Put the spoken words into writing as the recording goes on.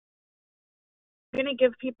I'm going to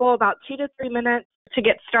give people about 2 to 3 minutes to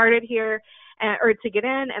get started here, or to get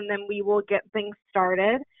in, and then we will get things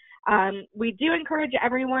started. We do encourage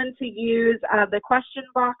everyone to use the question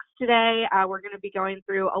box today. We're going to be going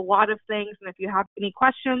through a lot of things, and if you have any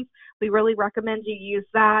questions, we really recommend you use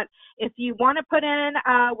that. If you want to put in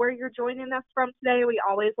where you're joining us from today, we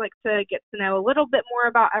always like to get to know a little bit more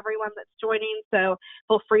about everyone that's joining, so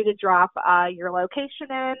feel free to drop your location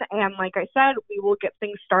in, and like I said, we will get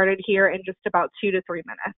things started here in just about 2 to 3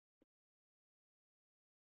 minutes.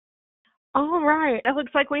 All right. It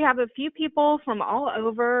looks like we have a few people from all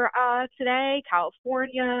over today,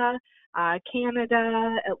 California,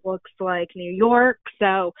 Canada, it looks like New York.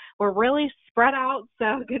 So we're really spread out.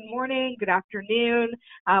 So good morning, good afternoon,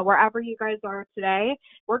 wherever you guys are today.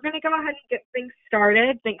 We're going to go ahead and get things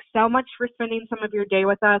started. Thanks so much for spending some of your day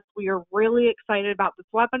with us. We are really excited about this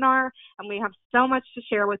webinar, and we have so much to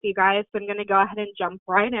share with you guys. So I'm going to go ahead and jump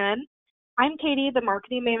right in. I'm Katie, the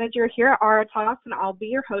marketing manager here at Aratos, and I'll be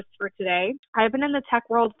your host for today. I've been in the tech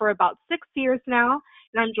world for about 6 years now,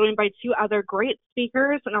 and I'm joined by 2 other great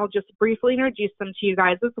speakers, and I'll just briefly introduce them to you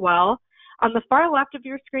guys as well. On the far left of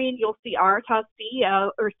your screen, you'll see Aratos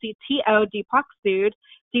CEO or CTO Deepak Sood.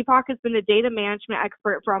 Deepak has been a data management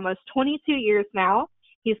expert for almost 22 years now.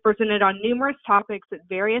 He's presented on numerous topics at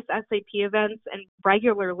various SAP events and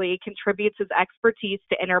regularly contributes his expertise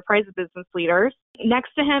to enterprise business leaders.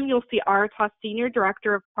 Next to him, you'll see Aratos Senior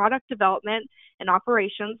Director of Product Development and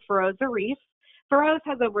Operations, Feroz Arif. Feroz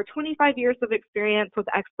has over 25 years of experience with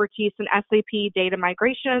expertise in SAP data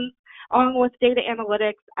migrations, along with data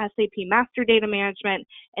analytics, SAP master data management,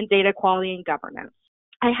 and data quality and governance.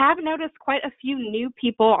 I have noticed quite a few new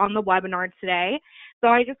people on the webinar today, so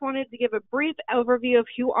I just wanted to give a brief overview of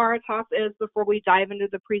who Aratos is before we dive into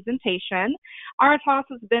the presentation. Aratos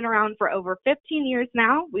has been around for over 15 years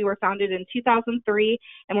now. We were founded in 2003,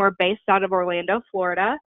 and we're based out of Orlando,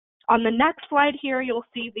 Florida. On the next slide here, you'll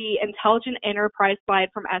see the Intelligent Enterprise slide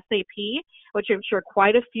from SAP, which I'm sure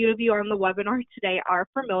quite a few of you on the webinar today are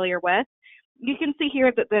familiar with. You can see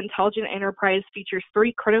here that the Intelligent Enterprise features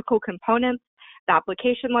 3 critical components: the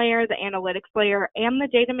application layer, the analytics layer, and the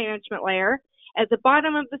data management layer. At the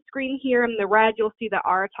bottom of the screen here in the red, you'll see that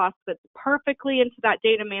Aratos fits perfectly into that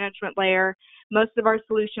data management layer. Most of our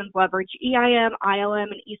solutions leverage EIM, ILM,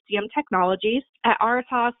 and ECM technologies. At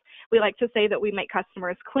Aratos, we like to say that we make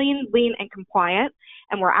customers clean, lean, and compliant,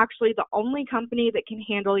 and we're actually the only company that can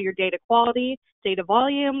handle your data quality, data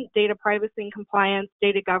volume, data privacy and compliance,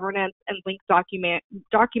 data governance, and linked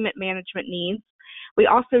document management needs. We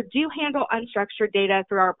also do handle unstructured data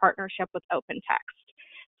through our partnership with OpenText.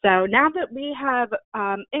 So now that we have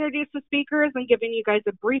introduced the speakers and given you guys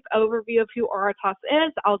a brief overview of who Aratos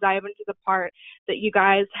is, I'll dive into the part that you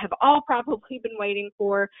guys have all probably been waiting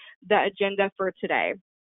for, the agenda for today.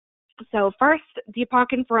 So first, Deepak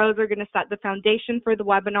and Feroz are going to set the foundation for the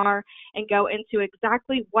webinar and go into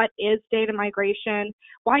exactly what is data migration,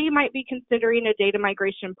 why you might be considering a data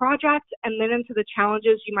migration project, and then into the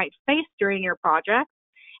challenges you might face during your project.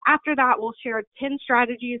 After that, we'll share 10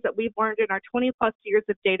 strategies that we've learned in our 20+ years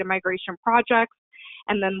of data migration projects.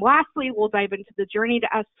 And then lastly, we'll dive into the journey to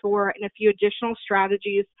S4 and a few additional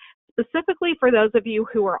strategies specifically for those of you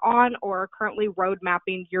who are on or are currently road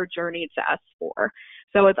mapping your journey to S4.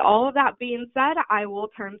 So with all of that being said, I will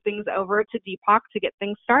turn things over to Deepak to get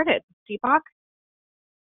things started. Deepak?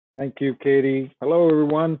 Thank you, Katie. Hello,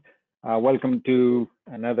 everyone. Welcome to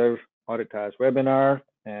another Aratos webinar,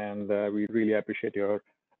 and we really appreciate your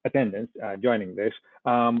attendance joining this.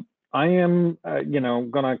 I am,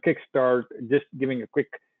 gonna kickstart just giving a quick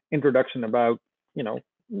introduction about,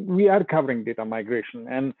 we are covering data migration,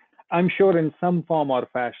 and I'm sure in some form or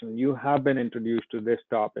fashion you have been introduced to this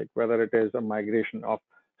topic, whether it is a migration of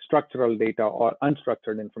structural data or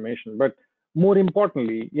unstructured information. But more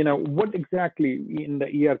importantly, what exactly in the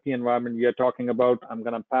ERP environment we are talking about. I'm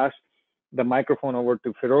going to pass the microphone over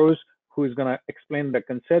to Feroz, who is going to explain the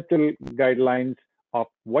conceptual guidelines of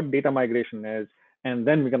what data migration is, and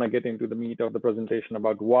then we're going to get into the meat of the presentation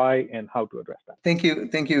about why and how to address that. Thank you,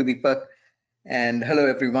 Deepak, and hello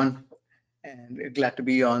everyone, and glad to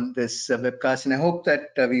be on this webcast. And I hope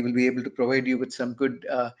that we will be able to provide you with some good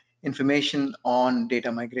information on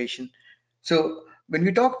data migration. So when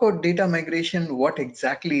we talk about data migration, what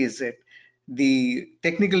exactly is it? The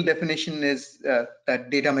technical definition is that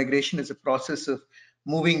data migration is a process of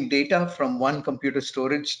moving data from one computer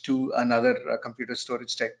storage to another computer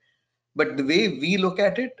storage type. But the way we look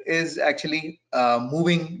at it is actually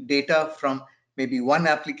moving data from maybe one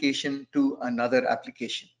application to another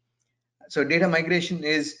application. So data migration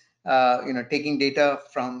is taking data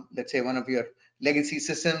from, let's say, one of your legacy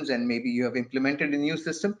systems, and maybe you have implemented a new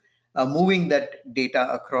system, moving that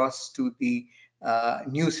data across to the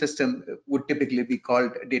new system would typically be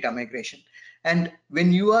called data migration. And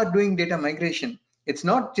when you are doing data migration, it's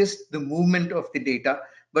not just the movement of the data,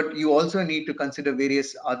 but you also need to consider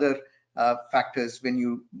various other factors when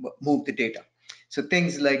you move the data. So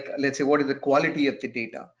things like, let's say, what is the quality of the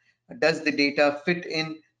data? Does the data fit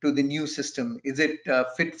in to the new system? Is it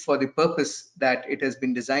fit for the purpose that it has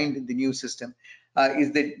been designed in the new system?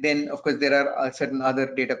 Is that then, of course, there are certain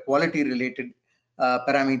other data quality related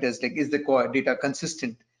parameters, like is the data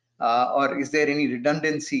consistent, or is there any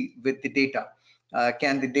redundancy with the data?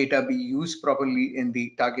 Can the data be used properly in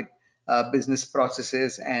the target business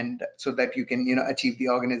processes, and so that you can achieve the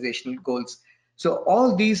organizational goals? So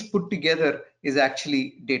all these put together is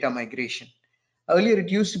actually data migration. Earlier, it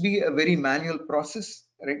used to be a very manual process,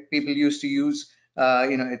 right? People used to use,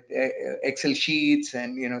 Excel sheets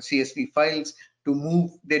and, CSV files to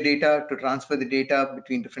move their data, to transfer the data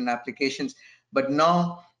between different applications. But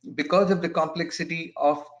now, because of the complexity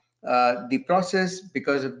of the process,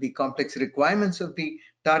 because of the complex requirements of the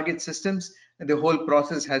target systems, the whole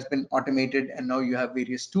process has been automated, and now you have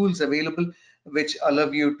various tools available which allow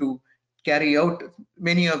you to carry out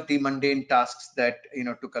many of the mundane tasks that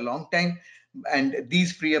took a long time, and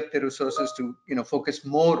these free up the resources to focus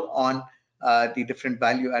more on the different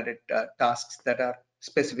value added tasks that are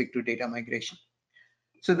specific to data migration.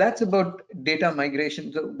 So that's about data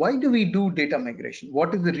migration. So why do we do data migration?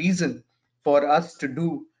 What is the reason for us to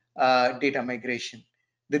do data migration?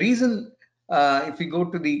 The reason, if we go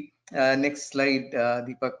to the next slide,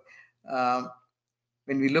 Deepak, uh,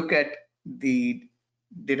 when we look at the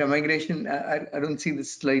data migration, I don't see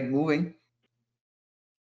this slide moving.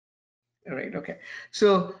 All right, okay.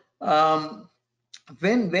 So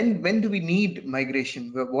when do we need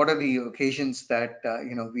migration? What are the occasions that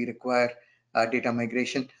we require data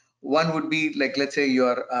migration? One would be like, let's say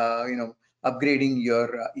you're upgrading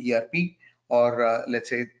your ERP, or let's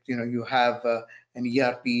say you have an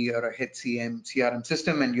ERP or a HCM CRM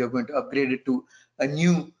system, and you're going to upgrade it to a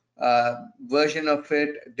new version of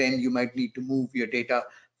it. Then you might need to move your data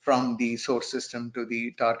from the source system to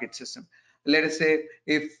the target system. Let us say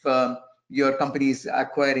if your company is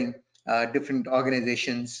acquiring different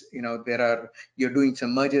organizations, you're doing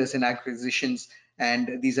some mergers and acquisitions,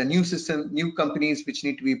 and these are new companies which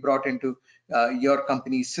need to be brought into your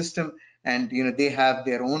company's system, and they have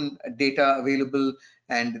their own data available,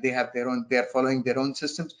 and they're following their own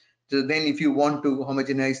systems. So then if you want to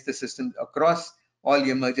homogenize the system across all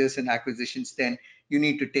your mergers and acquisitions, then you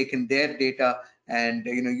need to take in their data and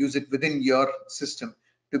use it within your system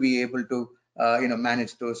to be able to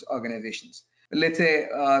manage those organizations. Let's say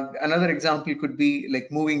another example could be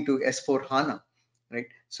like moving to S4 HANA, right?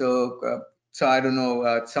 So I don't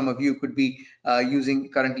know, some of you could be using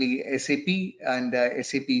currently SAP, and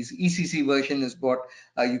SAP's ECC version is what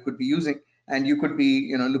you could be using, and you could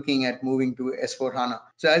be looking at moving to S4 HANA.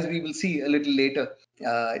 So as we will see a little later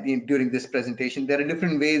during this presentation, there are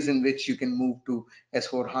different ways in which you can move to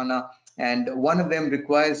S4 HANA, and one of them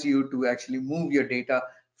requires you to actually move your data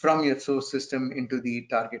from your source system into the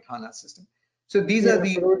target HANA system. So these are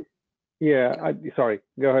the Sorry,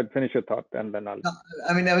 go ahead, finish your thought, and then I'll.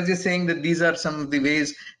 I mean, I was just saying that these are some of the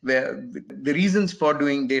ways where the reasons for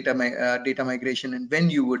doing data migration, and when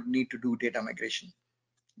you would need to do data migration.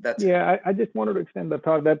 That's it. I just wanted to extend the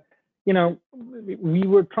thought that we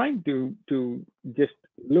were trying to just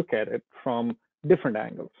look at it from different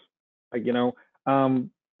angles, like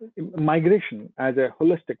migration as a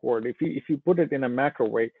holistic word. If you put it in a macro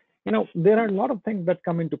way, there are a lot of things that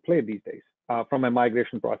come into play these days from a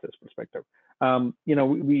migration process perspective.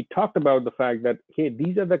 We talked about the fact that, hey,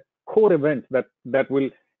 these are the core events that will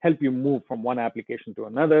help you move from one application to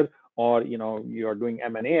another, or you're doing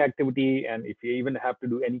M&A activity, and if you even have to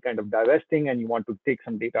do any kind of divesting and you want to take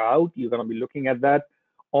some data out, you're going to be looking at that.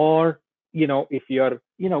 Or if you're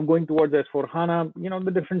going towards S4 HANA,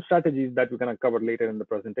 the different strategies that we're going to cover later in the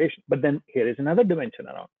presentation. But then here is another dimension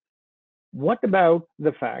around. What about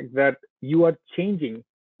the fact that you are changing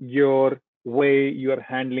your way you are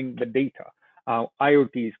handling the data?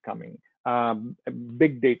 IoT is coming,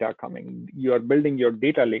 big data coming. You are building your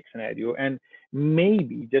data lake scenario, and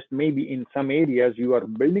maybe, just maybe, in some areas, you are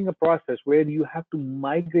building a process where you have to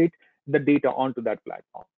migrate the data onto that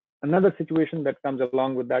platform. Another situation that comes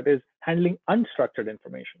along with that is handling unstructured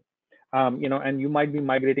information. And you might be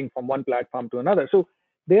migrating from one platform to another. So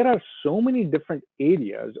there are so many different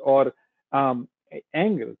areas or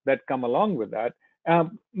angles that come along with that.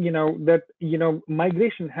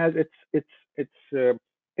 Migration has its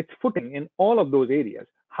footing in all of those areas.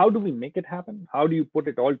 How do we make it happen? How do you put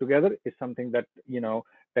it all together is something that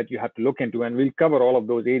that you have to look into, and we'll cover all of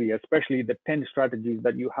those areas, especially the 10 strategies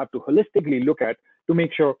that you have to holistically look at to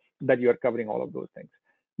make sure that you are covering all of those things.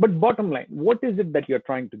 But bottom line, what is it that you're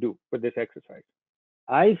trying to do with this exercise?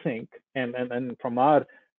 I think, and from our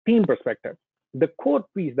team perspective, the core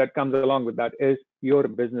piece that comes along with that is your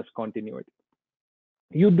business continuity.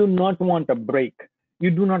 You do not want a break. You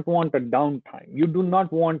do not want a downtime. You do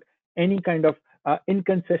not want any kind of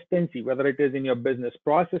inconsistency, whether it is in your business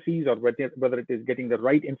processes or whether it is getting the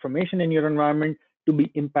right information in your environment, to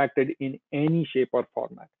be impacted in any shape or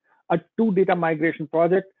format. A two data migration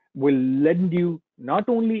project will lend you not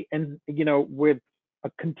only with a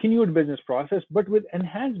continued business process, but with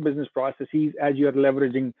enhanced business processes as you're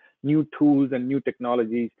leveraging new tools and new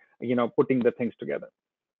technologies, putting the things together.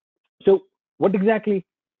 So what exactly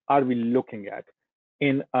are we looking at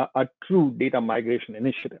in a true data migration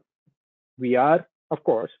initiative? We are, of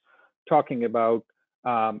course, talking about,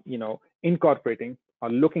 incorporating or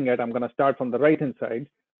looking at, I'm going to start from the right-hand side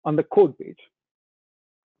on the code page.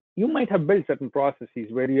 You might have built certain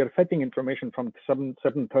processes where you're fetching information from some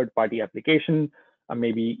certain third-party application,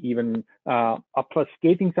 maybe even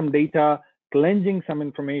obfuscating some data, cleansing some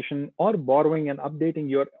information, or borrowing and updating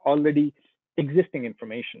your already existing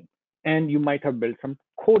information. And you might have built some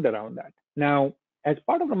code around that. Now, as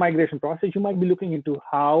part of the migration process, you might be looking into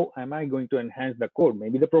how am I going to enhance the code?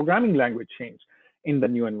 Maybe the programming language changed in the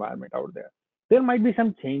new environment out there. There might be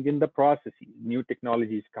some change in the processes, new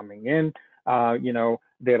technologies coming in.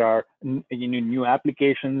 There are new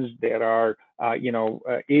applications. There are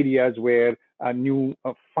areas where new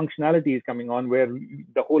functionality is coming on, where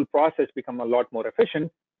the whole process become a lot more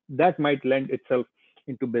efficient. That might lend itself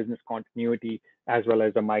into business continuity as well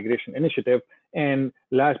as a migration initiative. And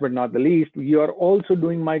last but not the least, you are also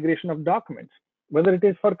doing migration of documents, whether it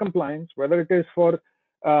is for compliance, whether it is for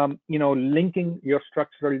linking your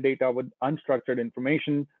structural data with unstructured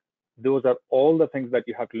information. Those are all the things that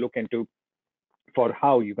you have to look into for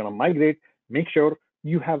how you're going to migrate. Make sure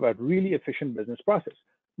you have a really efficient business process.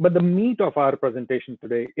 But the meat of our presentation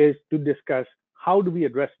today is to discuss how do we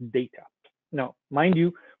address data. Now, mind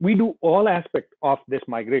you, we do all aspects of this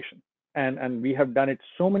migration, and we have done it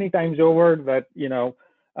so many times over that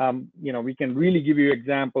we can really give you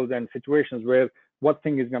examples and situations where what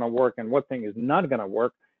thing is going to work and what thing is not going to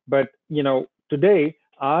work. But today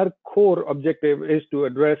our core objective is to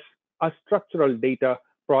address a structural data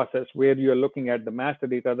process where you're looking at the master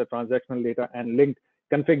data, the transactional data, and linked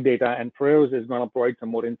config data, and Feroz is going to provide some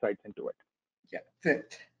more insights into it. Yeah,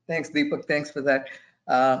 thanks, Deepak. Thanks for that.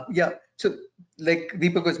 So like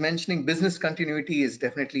Deepak was mentioning, business continuity is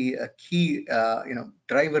definitely a key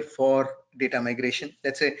driver for data migration.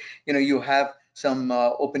 Let's say you have some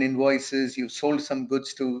open invoices, you sold some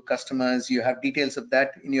goods to customers, you have details of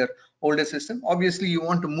that in your older system. Obviously you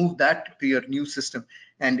want to move that to your new system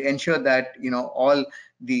and ensure that all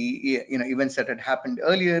the events that had happened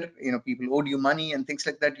earlier, people owed you money and things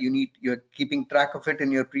like that, you're keeping track of it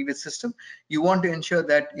in your previous system. You want to ensure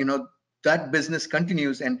that that business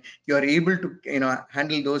continues and you're able to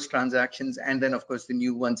handle those transactions, and then of course the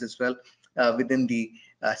new ones as well within the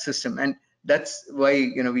system. And that's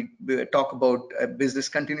why we talk about business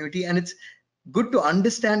continuity, and it's good to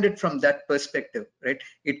understand it from that perspective, right?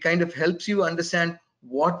 It kind of helps you understand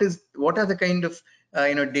what are the kind of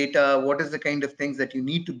data, what is the kind of things that you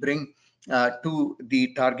need to bring to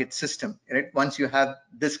the target system, right? Once you have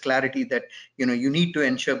this clarity that you need to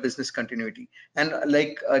ensure business continuity. And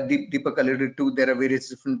like Deepak alluded to, there are various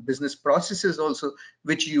different business processes also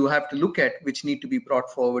which you have to look at, which need to be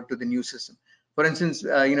brought forward to the new system. For instance,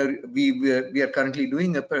 we are currently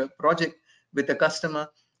doing a project with a customer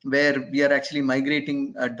where we are actually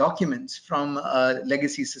migrating documents from a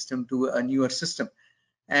legacy system to a newer system.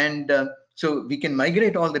 And so we can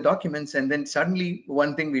migrate all the documents, and then suddenly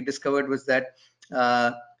one thing we discovered was that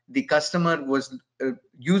the customer was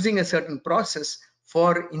using a certain process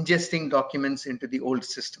for ingesting documents into the old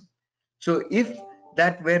system. So if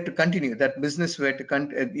that were to continue, that business were to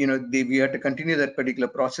we have to continue that particular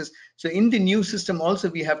process. So in the new system also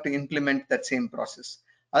we have to implement that same process.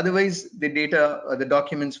 Otherwise the data or the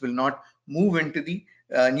documents will not move into the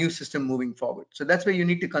new system moving forward. So that's why you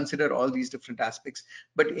need to consider all these different aspects.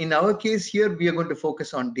 But in our case here, we are going to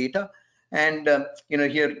focus on data. And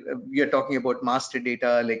here we are talking about master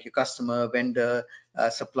data, like your customer, vendor,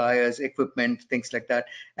 suppliers, equipment, things like that.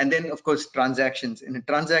 And then of course transactions. In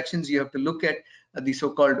transactions you have to look at the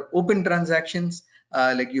so-called open transactions,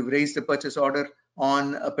 like you've raised a purchase order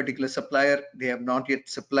on a particular supplier, they have not yet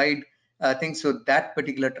supplied things, so that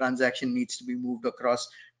particular transaction needs to be moved across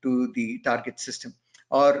to the target system.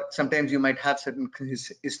 or sometimes you might have certain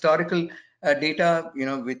historical data,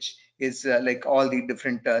 which is like all the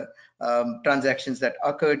different transactions that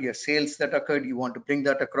occurred, your sales that occurred. You want to bring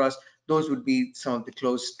that across. Those would be some of the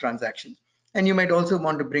closed transactions. And you might also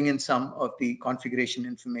want to bring in some of the configuration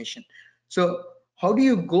information. So how do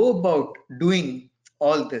you go about doing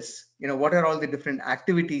all this? What are all the different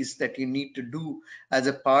activities that you need to do as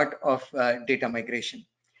a part of data migration?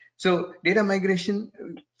 So data migration,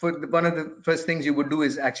 one of the first things you would do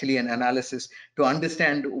is actually an analysis to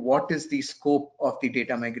understand what is the scope of the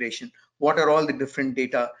data migration, what are all the different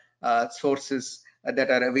data sources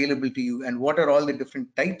that are available to you, and what are all the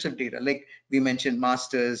different types of data, like we mentioned,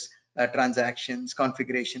 masters, transactions,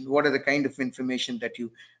 configuration, what are the kind of information that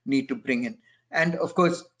you need to bring in. And of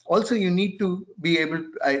course, also you need to be able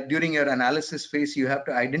to, during your analysis phase, you have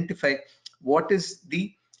to identify what is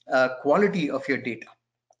the quality of your data,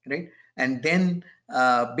 right? And then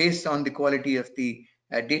based on the quality of the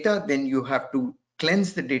data, then you have to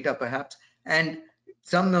cleanse the data perhaps. And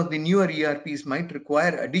some of the newer ERPs might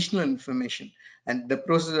require additional information. And the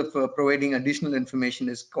process of providing additional information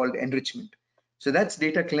is called enrichment. So that's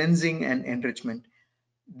data cleansing and enrichment.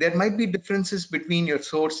 There might be differences between your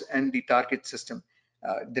source and the target system.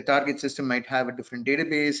 The target system might have a different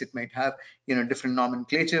database, it might have different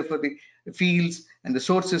nomenclature for the fields, and the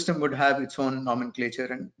source system would have its own nomenclature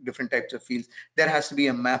and different types of fields. There has to be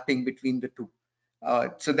a mapping between the two.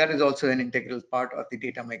 So that is also an integral part of the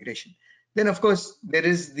data migration. Then of course there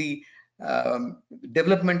is the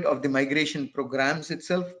development of the migration programs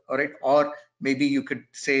itself, all right, or maybe you could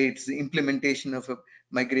say it's the implementation of a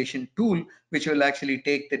migration tool which will actually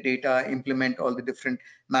take the data, implement all the different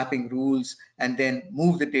mapping rules, and then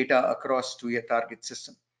move the data across to your target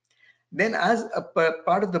system. Then as a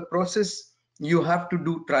part of the process, you have to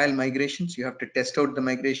do trial migrations. You have to test out the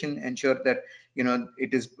migration, ensure that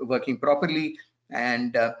it is working properly,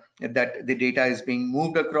 and that the data is being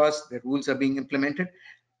moved across, the rules are being implemented.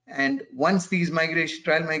 And once these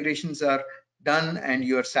trial migrations are done and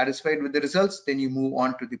you are satisfied with the results, then you move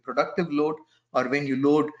on to the productive load, or when you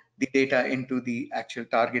load the data into the actual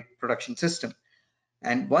target production system.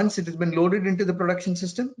 And once it has been loaded into the production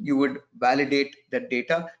system, you would validate that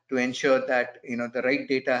data to ensure that the right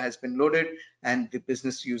data has been loaded and the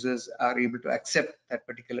business users are able to accept that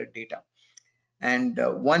particular data. And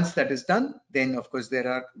once that is done, then of course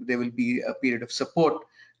there will be a period of support.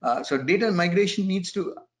 So data migration needs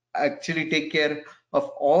to actually take care of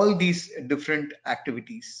all these different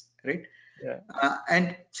activities, right? Yeah.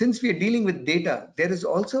 And since we are dealing with data, there is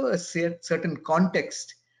also a certain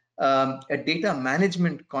context, a data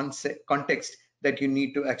management context that you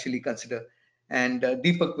need to actually consider. And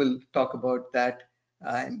Deepak will talk about that.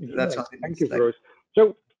 And that's Yes, on the thank next you, slide. Feroz.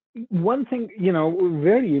 So one thing,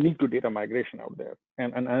 very unique to data migration out there,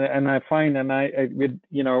 and I find, and I with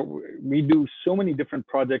we do so many different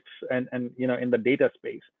projects, and in the data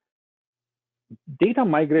space, data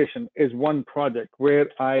migration is one project where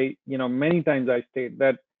many times I state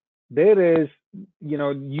that there is,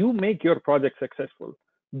 you make your project successful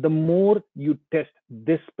the more you test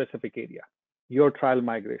this specific area, your trial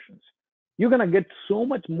migrations. You're going to get so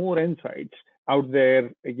much more insights out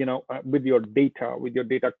there, with your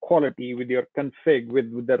data quality, with your config,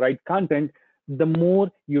 with the right content, the more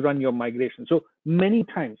you run your migration. So many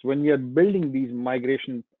times when we are building these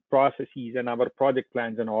migration processes and our project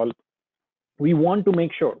plans and all, we want to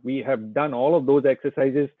make sure we have done all of those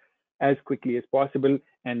exercises as quickly as possible,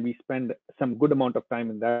 and we spend some good amount of time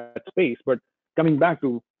in that space. But coming back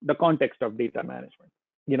to the context of data management,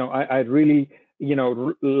 I really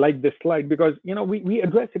like this slide because we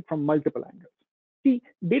address it from multiple angles. See,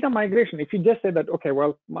 data migration, if you just say that, okay,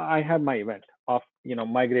 well, I have my event of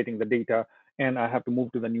migrating the data and I have to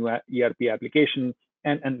move to the new ERP application,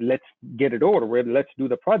 and let's get it over with, let's do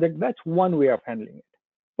the project, that's one way of handling it.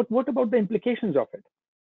 But what about the implications of it?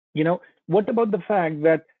 What about the fact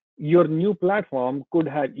that your new platform could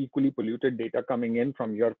have equally polluted data coming in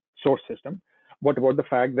from your source system? What about the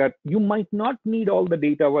fact that you might not need all the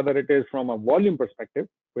data, whether it is from a volume perspective,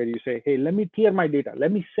 where you say, hey, let me tier my data,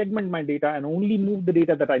 let me segment my data and only move the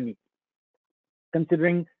data that I need,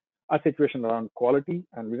 considering a situation around quality.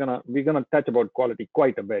 And we're gonna touch about quality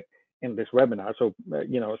quite a bit in this webinar, so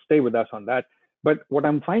stay with us on that. But what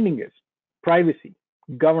I'm finding is privacy,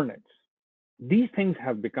 governance, these things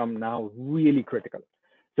have become now really critical.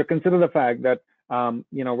 So consider the fact that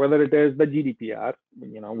whether it is the GDPR,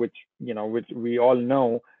 which we all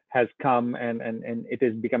know has come, and it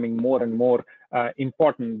is becoming more and more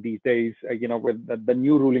important these days. With the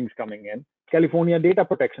new rulings coming in, California Data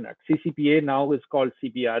Protection Act, CCPA, now is called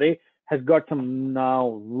CPRA, has got some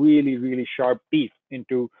now really sharp teeth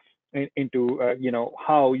into into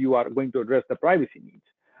how you are going to address the privacy needs.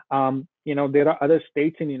 There are other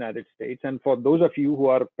states in the United States, and for those of you who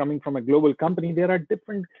are coming from a global company, there are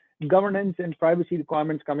different governance and privacy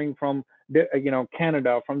requirements coming from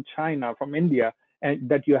Canada, from China, from India, and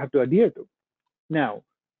that you have to adhere to. Now,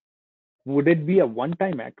 would it be a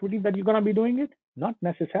one-time activity that you're going to be doing it? Not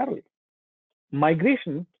necessarily.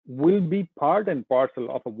 Migration will be part and parcel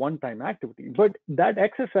of a one-time activity, but that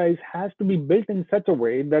exercise has to be built in such a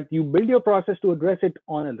way that you build your process to address it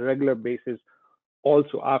on a regular basis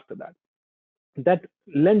also after that. That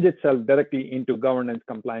lends itself directly into governance,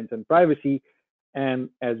 compliance, and privacy. And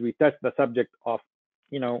as we touch the subject of,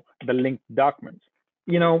 the linked documents,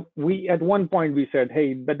 we at one point we said,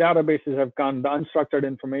 hey, the databases have gone, the unstructured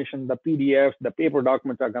information, the PDFs, the paper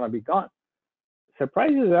documents are going to be gone.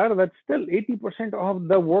 Surprises are that still 80% of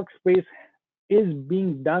the workspace is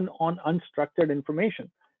being done on unstructured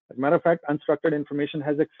information. As a matter of fact, unstructured information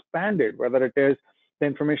has expanded, whether it is the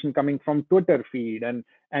information coming from Twitter feed and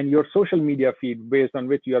your social media feed based on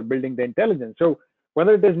which you are building the intelligence. So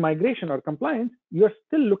whether it is migration or compliance, you're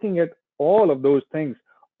still looking at all of those things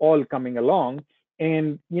all coming along.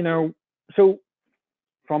 And, so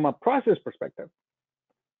from a process perspective,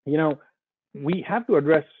 we have to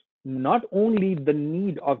address not only the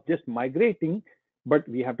need of just migrating, but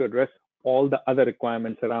we have to address all the other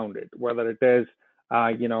requirements around it, whether it is,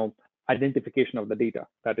 identification of the data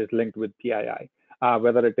that is linked with PII,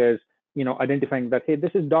 whether it is, identifying that, hey,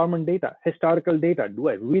 this is dormant data, historical data. Do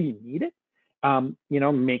I really need it?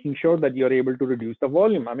 Making sure that you're able to reduce the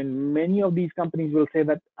volume. I mean, many of these companies will say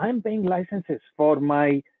that I'm paying licenses for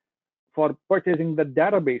purchasing the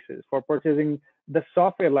databases, for purchasing the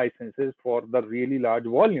software licenses for the really large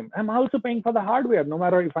volume. I'm also paying for the hardware. No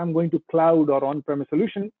matter if I'm going to cloud or on-premise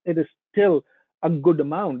solution, it is still a good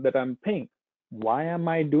amount that I'm paying. Why am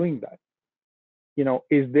I doing that?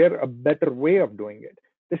 Is there a better way of doing it?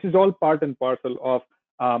 This is all part and parcel of,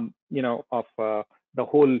 the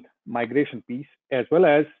whole migration piece, as well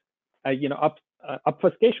as,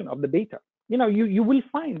 obfuscation of the data. You will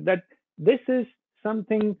find that this is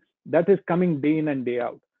something that is coming day in and day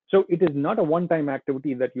out. So it is not a one-time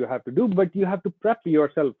activity that you have to do, but you have to prep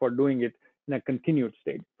yourself for doing it in a continued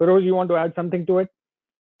state. Feroz, you want to add something to it?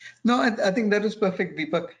 No, I think that was perfect,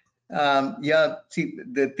 Deepak. Yeah, see,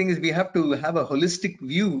 the thing is we have to have a holistic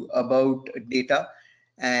view about data,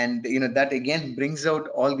 and that again brings out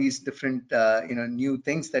all these different new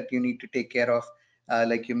things that you need to take care of.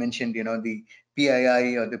 Like you mentioned, the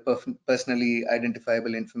PII, or the personally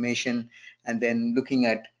identifiable information, and then looking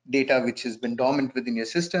at data which has been dormant within your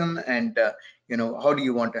system, and how do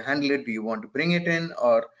you want to handle it? Do you want to bring it in,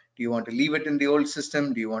 or do you want to leave it in the old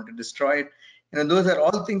system? Do you want to destroy it? Those are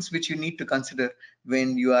all things which you need to consider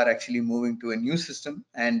when you are actually moving to a new system,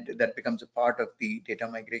 and that becomes a part of the data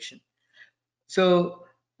migration. So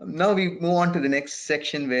now we move on to the next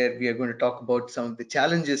section, where we are going to talk about some of the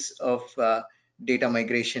challenges of data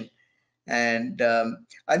migration. And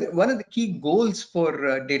one of the key goals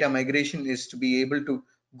for data migration is to be able to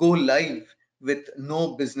go live with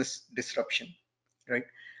no business disruption, right?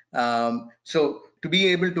 So to be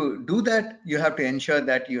able to do that, you have to ensure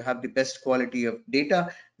that you have the best quality of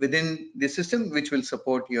data within the system, which will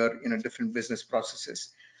support your different business processes.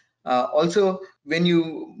 Also, when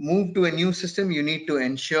you move to a new system, you need to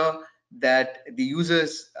ensure that the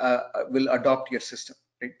users will adopt your system,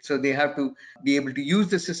 right? So they have to be able to use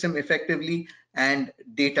the system effectively, and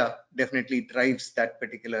data definitely drives that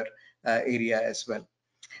particular area as well.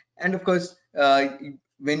 And of course,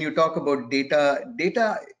 when you talk about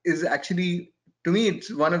data is actually, to me,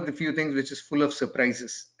 it's one of the few things which is full of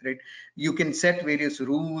surprises, right? You can set various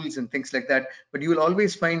rules and things like that, but you will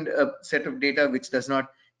always find a set of data which does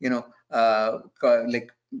not,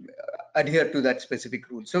 like adhere to that specific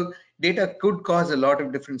rule. So data could cause a lot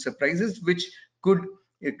of different surprises, which could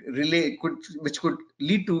which could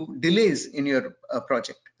lead to delays in your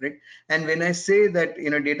project, right? And when I say that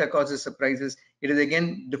data causes surprises, it is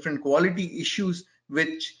again different quality issues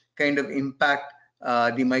which kind of impact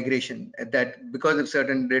the migration. That because of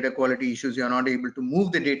certain data quality issues, you're not able to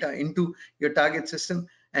move the data into your target system,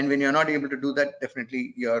 and when you're not able to do that,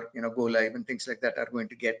 definitely your go live and things like that are going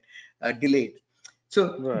to get delayed.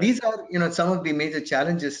 So Right. These are some of the major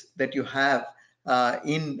challenges that you have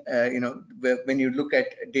when you look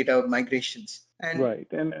at data migrations. And Right.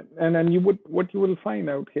 And what you will find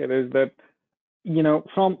out here is that,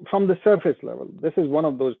 from the surface level, this is one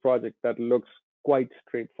of those projects that looks quite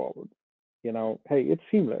straightforward. Hey, it's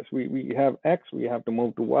seamless. We have X, we have to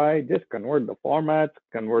move to Y, just convert the formats,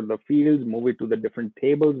 convert the fields, move it to the different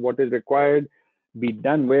tables, what is required, be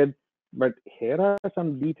done with. But here are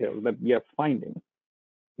some details that we are finding.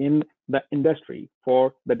 in the industry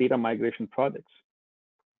for the data migration projects,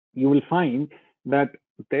 you will find that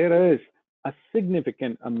there is a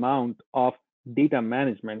significant amount of data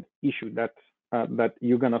management issue that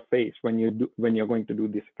you're going to face when you're going to do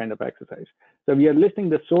this kind of exercise. So we are listing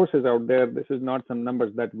the sources out there. This is not some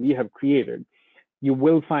numbers that we have created. You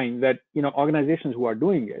will find that organizations who are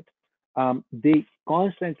doing it, they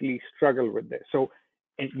constantly struggle with this. So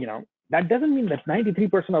that doesn't mean that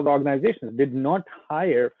 93% of the organizations did not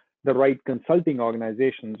hire the right consulting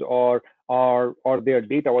organizations or their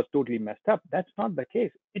data was totally messed up. That's not the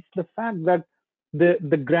case. It's the fact that the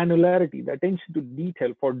granularity, the attention to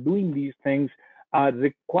detail for doing these things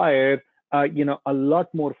require a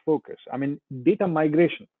lot more focus. I mean, data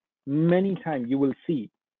migration, many times you will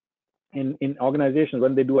see in organizations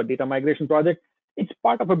when they do a data migration project, it's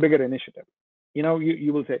part of a bigger initiative.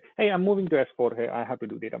 You will say, hey, I'm moving to S4. Hey, I have to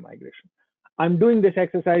do data migration. I'm doing this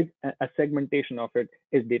exercise. A segmentation of it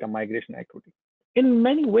is data migration activity. In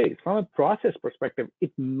many ways, from a process perspective,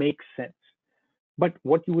 it makes sense. But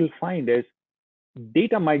what you will find is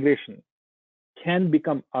data migration can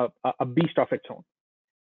become a beast of its own.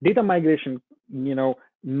 Data migration,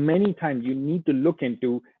 many times you need to look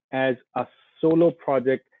into as a solo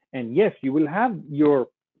project. And yes, you will have your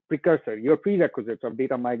precursor, your prerequisites of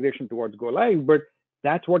data migration towards go live, but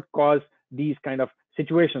that's what caused these kind of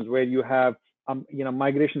situations where you have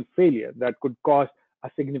migration failure that could cause a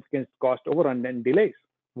significant cost overrun and delays.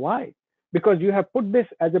 Why? Because you have put this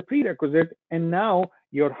as a prerequisite, and now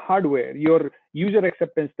your hardware, your user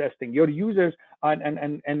acceptance testing, your users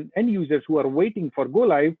and end users who are waiting for go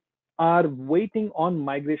live are waiting on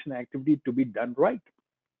migration activity to be done right.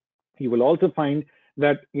 You will also find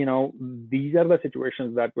that these are the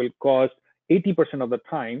situations that will cause 80% of the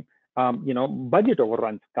time budget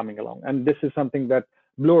overruns coming along. And this is something that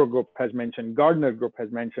Blower Group has mentioned, Gardner Group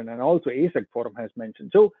has mentioned, and also ASEC Forum has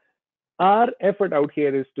mentioned. So our effort out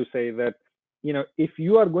here is to say that if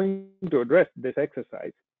you are going to address this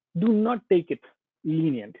exercise, do not take it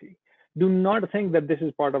leniently. Do not think that this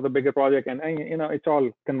is part of the bigger project and it's all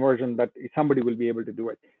conversion that somebody will be able to do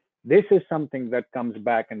it. This is something that comes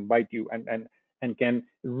back and bite you and can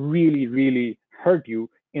really, really hurt you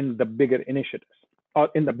in the bigger initiatives or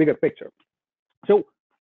in the bigger picture. So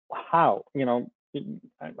how,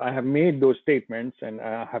 I have made those statements and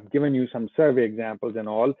I have given you some survey examples and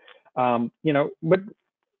all, but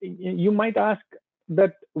you might ask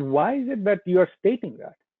that why is it that you are stating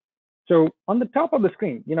that? So on the top of the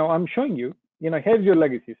screen, I'm showing you, here's your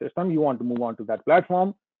legacy system. You want to move on to that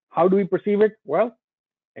platform. How do we perceive it? Well,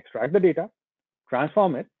 extract the data,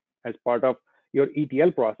 transform it as part of your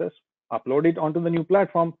ETL process, upload it onto the new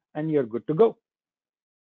platform, and you're good to go.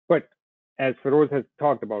 But as Feroz has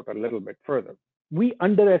talked about a little bit further, we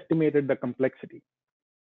underestimated the complexity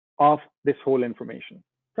of this whole information.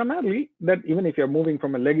 Primarily that even if you're moving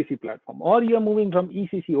from a legacy platform or you're moving from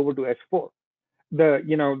ECC over to S4,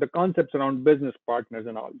 the concepts around business partners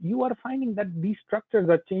and all, you are finding that these structures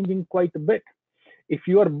are changing quite a bit. If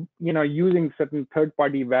you are using certain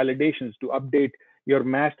third-party validations to update your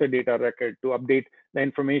master data record, to update the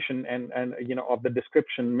information and of the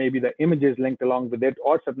description, maybe the images linked along with it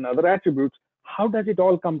or certain other attributes, how does it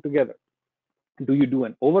all come together? Do you do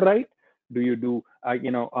an override? Do you do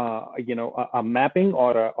a mapping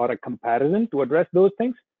or a comparison to address those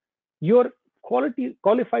things? Your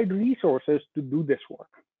qualified resources to do this work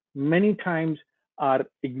many times are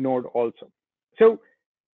ignored also. So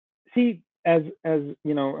see, as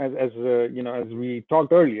we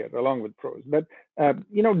talked earlier along with pros, that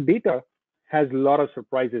data has a lot of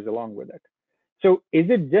surprises along with it. So is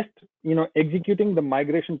it just executing the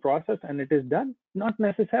migration process and it is done? Not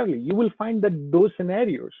necessarily. You will find that those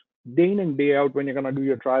scenarios day in and day out when you're going to do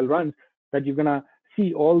your trial runs, that you're going to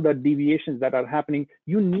see all the deviations that are happening.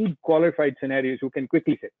 You need qualified scenarios who can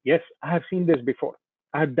quickly say, yes, I have seen this before.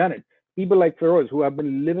 I have done it. People like Feroz who have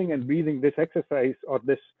been living and breathing this exercise or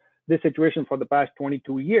this situation for the past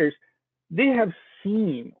 22 years, they have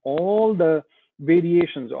seen all the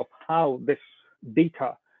variations of how this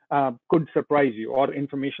data could surprise you or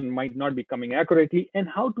information might not be coming accurately and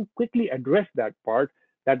how to quickly address that part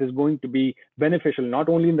that is going to be beneficial not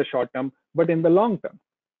only in the short term but in the long term.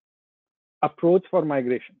 Approach for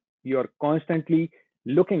migration. You are constantly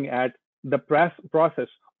looking at the process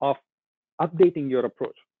of updating your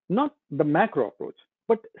approach, not the macro approach,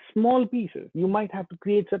 but small pieces. You might have to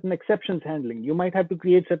create certain exceptions handling. You might have to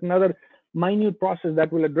create certain other minute process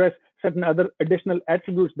that will address certain other additional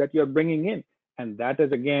attributes that you're bringing in. And that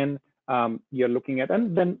is, again, you're looking at,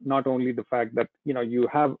 and then not only the fact that, you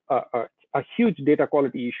have a huge data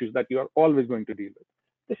quality issues that you are always going to deal with.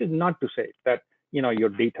 This is not to say that, your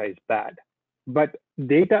data is bad. But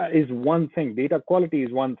data is one thing, data quality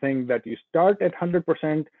is one thing that you start at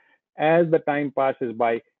 100%. As the time passes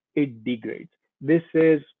by, it degrades. This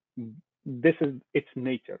is this is its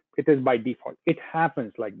nature. It is by default. It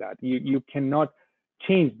happens like that. You cannot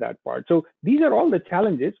change that part. So these are all the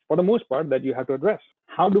challenges for the most part that you have to address.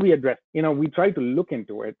 How do we address? We try to look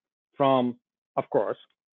into it from, of course,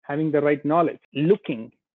 having the right knowledge,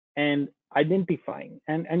 looking and identifying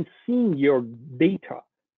and seeing your data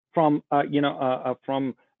from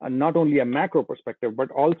from not only a macro perspective but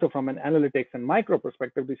also from an analytics and micro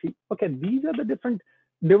perspective to see, okay, these are the different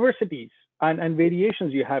diversities and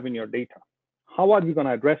variations you have in your data. How are we going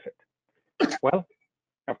to address it? Well,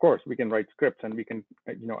 of course we can write scripts and we can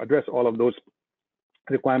address all of those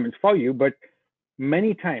requirements for you, but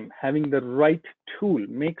many times having the right tool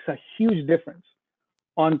makes a huge difference.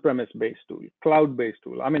 On-premise based tool, cloud-based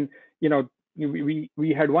tool. I mean,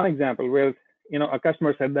 we had one example where a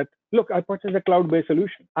customer said that, look, I purchased a cloud-based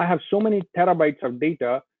solution. I have so many terabytes of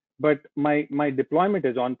data, but my deployment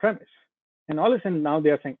is on-premise. And all of a sudden now they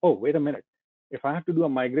are saying, oh, wait a minute. If I have to do a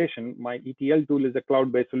migration, my ETL tool is a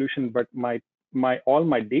cloud-based solution, but my all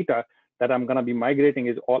my data that I'm going to be migrating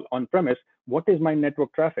is all on-premise. What is my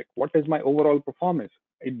network traffic? What is my overall performance?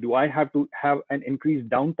 Do I have to have an increased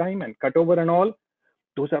downtime and cutover and all?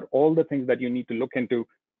 Those are all the things that you need to look into.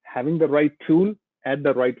 Having the right tool at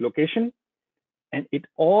the right location, and it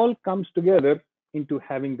all comes together into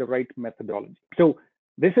having the right methodology. So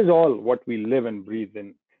this is all what we live and breathe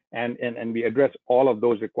in, and we address all of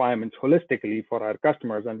those requirements holistically for our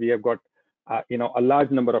customers. And we have got a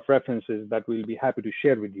large number of references that we'll be happy to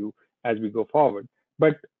share with you as we go forward.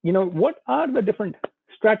 But what are the different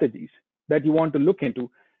strategies that you want to look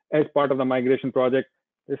into as part of the migration project?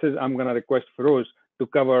 This is, I'm going to request Feroz to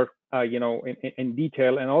cover in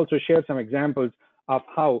detail and also share some examples of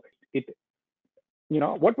how it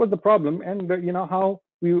what was the problem and how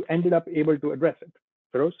we ended up able to address it.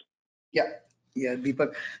 Feroz? Yeah,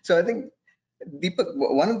 Deepak. So I think, Deepak,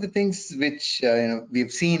 one of the things which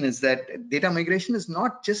we've seen is that data migration is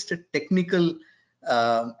not just a technical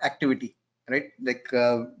activity, right? Like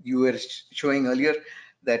you were showing earlier,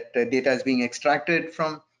 that data is being extracted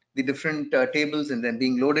from the different tables and then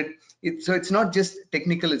being loaded. So it's not just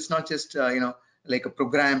technical. It's not just like a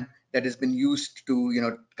program that has been used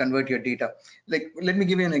to convert your data. Like, let me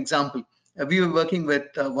give you an example. We were working with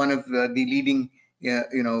one of the leading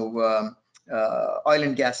oil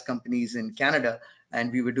and gas companies in Canada, and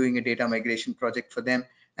we were doing a data migration project for them.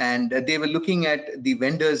 And they were looking at the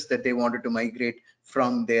vendors that they wanted to migrate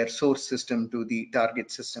from their source system to the target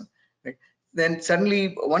system. Right? Then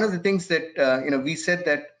suddenly, one of the things that we said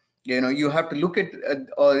that you have to look at,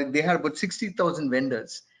 they had about 60,000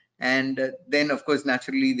 vendors, and then of course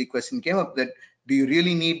naturally the question came up that, do you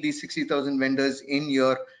really need these 60,000 vendors in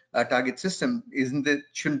your target system?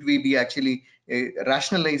 Shouldn't we be actually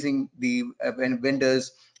rationalizing the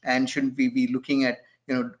vendors, and shouldn't we be looking at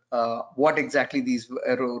what exactly these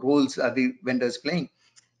roles are the vendors playing?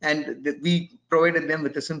 And we provided them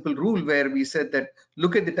with a simple rule where we said that,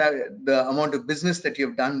 look at the amount of business that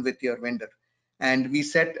you've done with your vendor, and we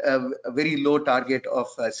set a very low target of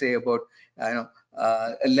say about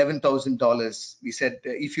 $11,000. We said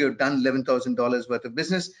if you have done $11,000 worth of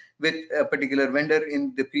business with a particular vendor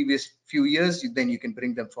in the previous few years, then you can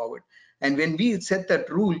bring them forward. And when we set that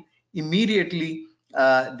rule, immediately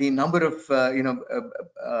the number of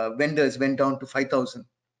vendors went down to 5,000.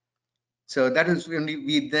 So that is when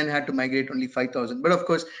we then had to migrate only 5,000. But of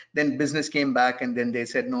course, then business came back, and then they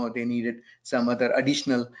said no, they needed some other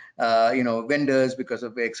additional vendors because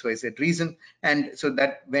of XYZ reason, and so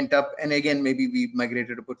that went up. And again, maybe we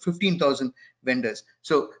migrated about 15,000 vendors.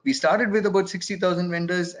 So we started with about 60,000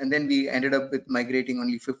 vendors, and then we ended up with migrating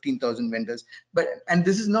only 15,000 vendors. And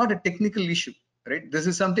this is not a technical issue, right? This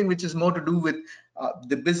is something which is more to do with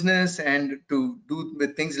the business and to do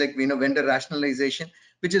with things like vendor rationalization,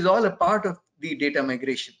 which is all a part of the data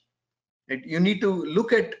migration. Right? You need to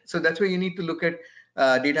look at, so that's why you need to look at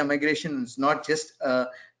data migration. It's not just a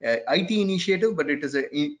IT initiative, but it is a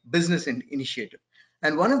business initiative.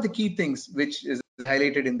 And one of the key things which is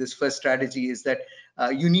highlighted in this first strategy is that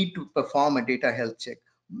you need to perform a data health check.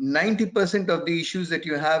 90% of the issues that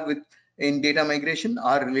you have in data migration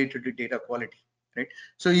are related to data quality. Right?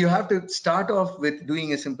 So you have to start off with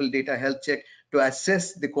doing a simple data health check to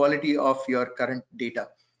assess the quality of your current data,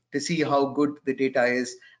 to see how good the data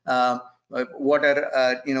is. What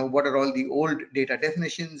are all the old data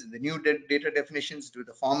definitions and the new data definitions? Do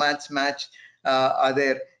the formats match? Are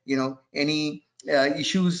there any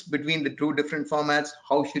issues between the two different formats?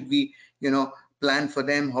 How should we plan for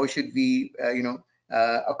them? How should we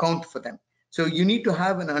account for them? So you need to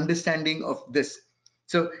have an understanding of this.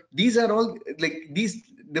 So these are all like these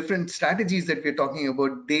different strategies that we're talking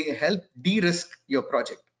about. They help de-risk your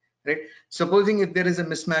project, right? Supposing if there is a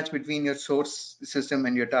mismatch between your source system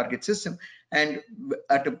and your target system, and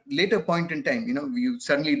at a later point in time, you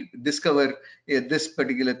suddenly discover this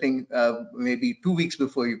particular thing maybe 2 weeks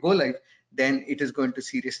before you go live, then it is going to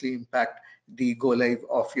seriously impact the go live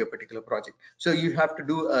of your particular project. So you have to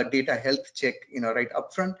do a data health check, right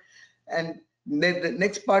upfront. And the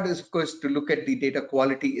next part is, of course, to look at the data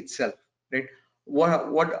quality itself, right?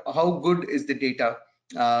 How good is the data?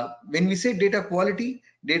 When we say data quality,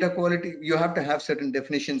 you have to have certain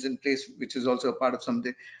definitions in place, which is also a part of some of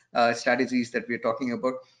the strategies that we're talking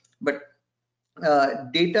about. But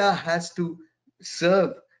data has to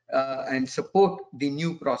serve and support the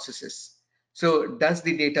new processes. So does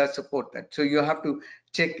the data support that? So you have to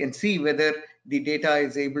check and see whether the data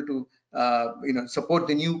is able to support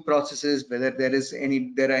the new processes, whether there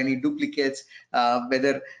are any duplicates,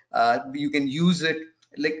 whether you can use it.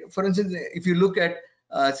 Like for instance, if you look at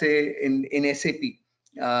say in SAP,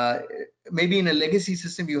 uh, maybe in a legacy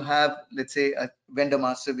system you have, let's say, a vendor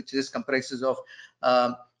master which just comprises of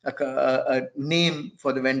a name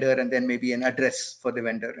for the vendor and then maybe an address for the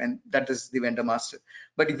vendor, and that is the vendor master.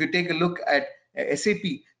 But if you take a look at SAP,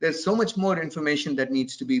 there's so much more information that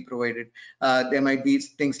needs to be provided. There might be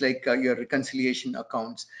things like your reconciliation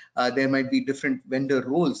accounts. There might be different vendor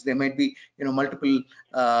roles. There might be multiple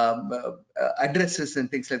addresses and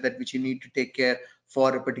things like that which you need to take care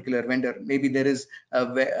for a particular vendor. Maybe there is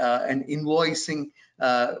an invoicing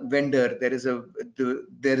vendor. There is a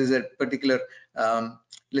particular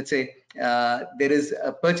let's say there is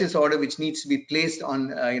a purchase order which needs to be placed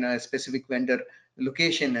on a specific vendor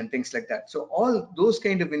location and things like that. So all those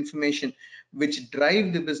kind of information which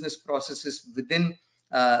drive the business processes within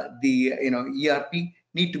the ERP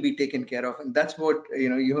need to be taken care of, and that's what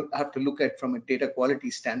you have to look at from a data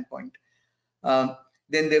quality standpoint. um,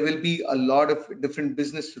 then there will be a lot of different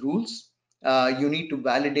business rules. You need to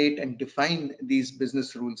validate and define these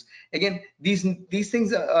business rules. Again, these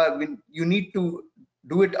things you need to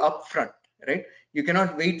do it upfront, right? You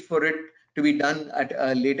cannot wait for it to be done at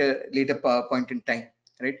a later point in time,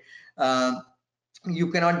 right? Um,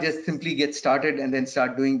 you cannot just simply get started and then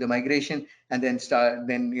start doing the migration and then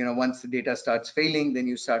once the data starts failing, then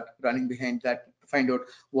you start running behind that to find out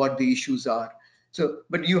what the issues are. So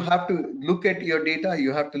but you have to look at your data,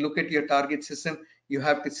 you have to look at your target system, you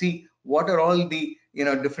have to see what are all the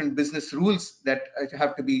different business rules that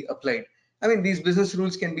have to be applied. I mean, these business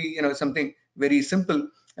rules can be something very simple,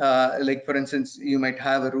 like for instance, you might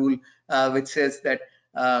have a rule which says that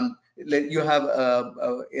you have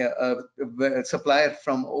a supplier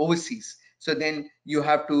from overseas. So then you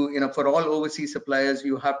have to, for all overseas suppliers,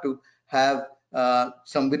 you have to have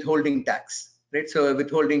some withholding tax, right? So a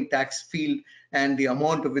withholding tax field and the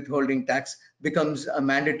amount of withholding tax becomes a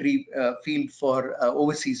mandatory field for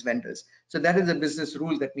overseas vendors. So that is a business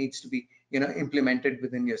rule that needs to be, implemented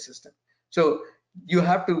within your system. So you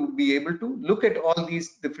have to be able to look at all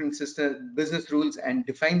these different system business rules and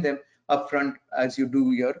define them upfront as you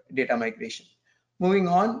do your data migration. Moving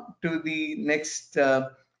on to the next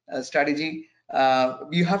strategy,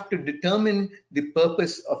 you have to determine the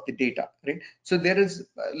purpose of the data, right? So there is,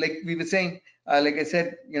 like we were saying, like I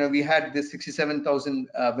said, we had this 67,000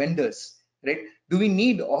 vendors, right? Do we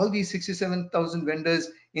need all these 67,000 vendors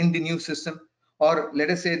in the new system? Or let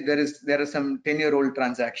us say there are some 10-year-old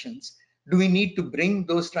transactions. Do we need to bring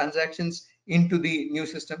those transactions into the new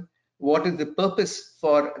system? What is the purpose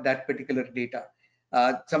for that particular data?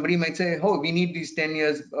 Somebody might say, oh, we need these 10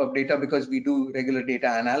 years of data because we do regular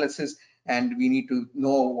data analysis and we need to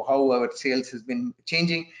know how our sales has been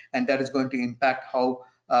changing, and that is going to impact how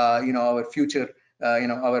our future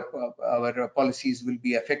our policies will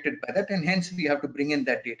be affected by that, and hence we have to bring in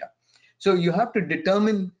that data. So you have to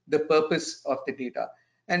determine the purpose of the data.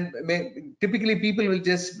 And typically people will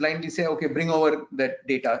just blindly say, okay, bring over that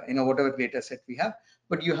data, whatever data set we have.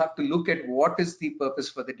 But you have to look at what is the purpose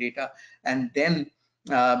for the data and then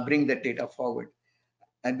bring that data forward.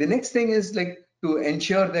 And the next thing is like to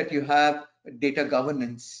ensure that you have data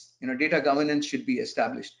governance. Data governance should be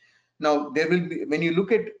established. Now there will be, when you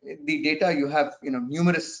look at the data, you have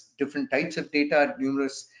numerous different types of data,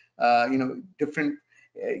 numerous different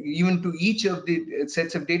even to each of the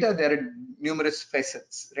sets of data there are numerous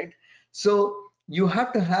facets, right? So you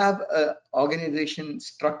have to have a organization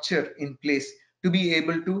structure in place to be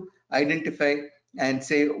able to identify and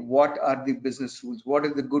say what are the business rules, what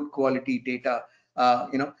is the good quality data,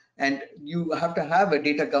 and you have to have a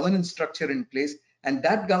data governance structure in place, and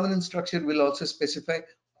that governance structure will also specify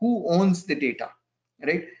who owns the data,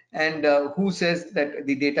 right? and who says that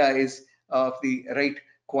the data is of the right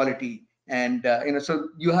quality. And so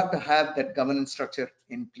you have to have that governance structure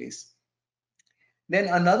in place. Then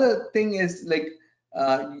another thing is like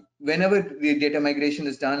whenever the data migration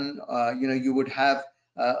is done, you would have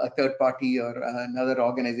a third party or another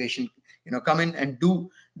organization, come in and do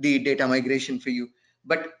the data migration for you.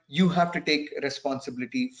 But you have to take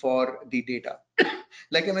responsibility for the data.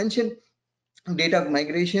 Like I mentioned, data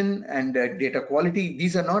migration and data quality,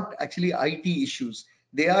 these are not actually IT issues.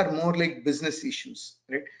 They are more like business issues,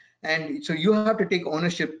 right? And so you have to take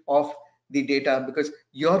ownership of the data, because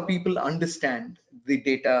your people understand the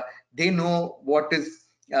data. They know what is,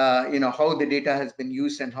 how the data has been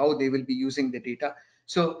used and how they will be using the data.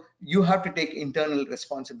 So you have to take internal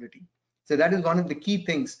responsibility. So that is one of the key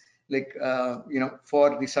things, like,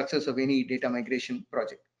 for the success of any data migration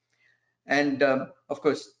project. And of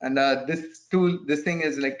course, and this thing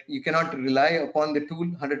is like, you cannot rely upon the tool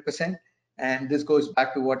 100%. And this goes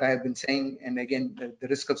back to what I have been saying, and again, the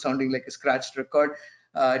risk of sounding like a scratched record.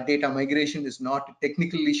 Data migration is not a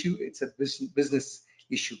technical issue, it's a business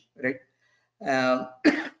issue, right? um,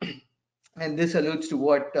 and this alludes to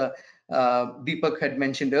what Deepak had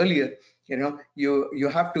mentioned earlier. You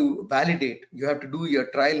have to validate, you have to do your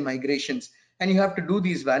trial migrations, and you have to do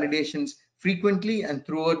these validations frequently and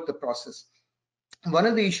throughout the process. One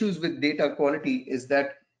of the issues with data quality is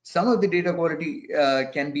that some of the data quality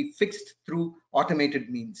can be fixed through automated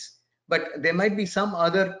means, but there might be some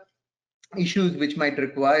other issues which might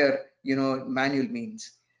require manual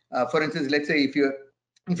means. For instance, let's say if your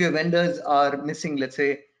vendors are missing, let's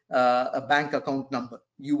say, a bank account number,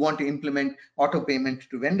 you want to implement auto payment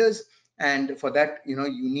to vendors, and for that you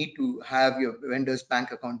need to have your vendors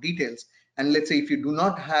bank account details. And let's say if you do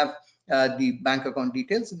not have the bank account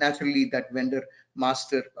details, naturally that vendor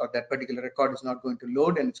master or that particular record is not going to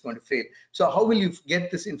load and it's going to fail. So how will you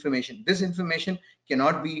get this information? This information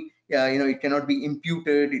cannot be it cannot be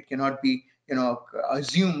imputed, it cannot be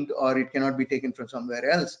assumed, or it cannot be taken from somewhere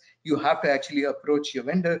else. You have to actually approach your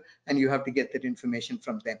vendor and you have to get that information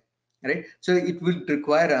from them, right? So it will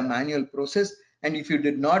require a manual process, and if you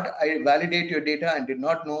did not validate your data and did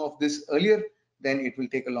not know of this earlier, then it will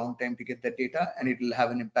take a long time to get that data, and it will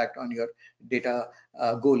have an impact on your data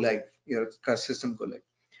go live, your system go live.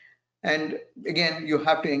 And again, you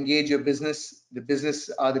have to engage your business. The business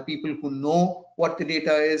are the people who know what the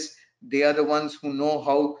data is. They are the ones who know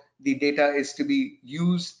how the data is to be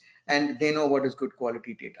used, and they know what is good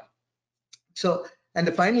quality data. So, and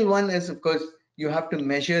the final one is, of course, you have to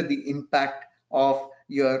measure the impact of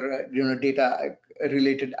your data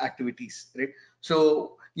related activities, right?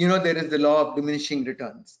 So there is the law of diminishing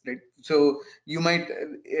returns, right? So you might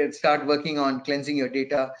start working on cleansing your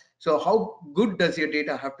data. So how good does your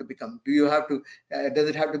data have to become? Do you have to does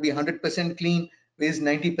it have to be 100% clean? Is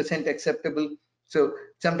 90% acceptable? So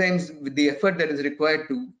sometimes the effort that is required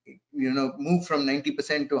to move from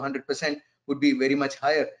 90% to 100% would be very much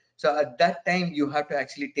higher. So at that time, you have to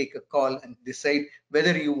actually take a call and decide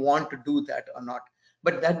whether you want to do that or not.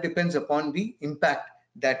 But that depends upon the impact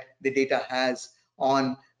that the data has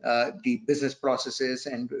on the business processes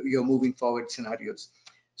and your moving forward scenarios.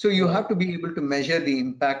 So you have to be able to measure the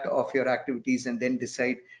impact of your activities and then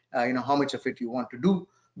decide, how much of it you want to do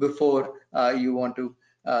before you want to,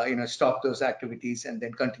 stop those activities and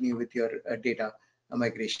then continue with your data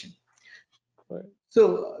migration. Right.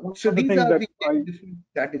 So One of the these things are that the different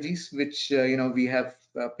strategies which we have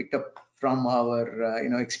picked up from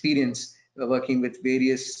our experience working with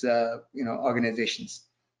various organizations.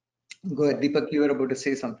 Go ahead, Deepak. You were about to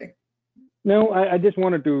say something. No, I just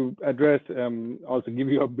wanted to address, also give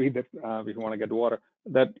you a breather if you want to get water.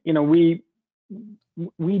 That we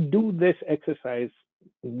do this exercise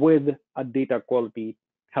with a data quality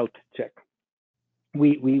health check.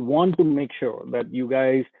 We want to make sure that you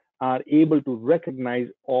guys are able to recognize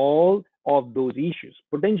all of those issues,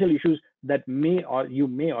 potential issues that you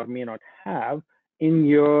may or may not have in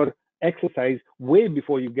your exercise way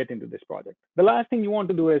before you get into this project. The last thing you want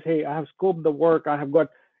to do is, hey, I have scoped the work, I have got,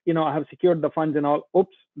 I have secured the funds and all.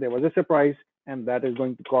 Oops, there was a surprise, and that is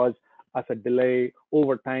going to cause us a delay,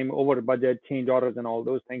 over time, over budget, change orders, and all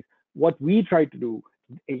those things. What we try to do,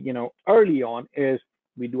 early on is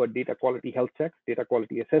we do a data quality health check, data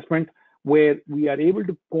quality assessment, where we are able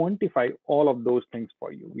to quantify all of those things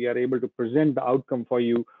for you. We are able to present the outcome for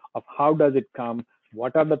you of how does it come,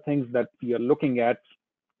 what are the things that you're looking at,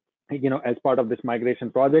 as part of this migration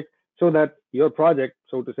project, so that your project,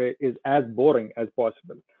 so to say, is as boring as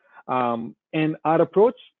possible. And our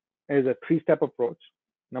approach is a three-step approach.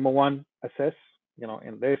 Number one, assess.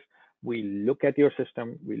 In this, we look at your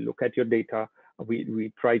system, we look at your data,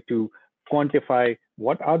 we try to quantify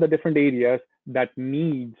what are the different areas that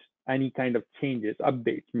needs any kind of changes,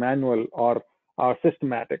 updates, manual or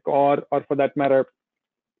systematic, or for that matter,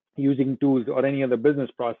 using tools or any other business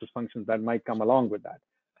process functions that might come along with that.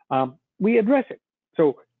 We address it.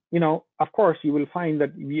 So, of course, you will find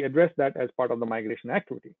that we address that as part of the migration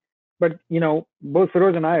activity. But, both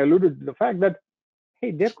Feroz and I alluded to the fact that,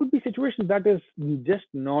 hey, there could be situations that is just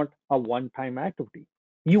not a one-time activity.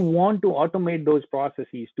 You want to automate those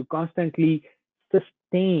processes to constantly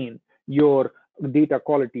sustain your data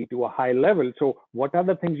quality to a high level. So what are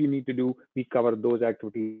the things you need to do? We cover those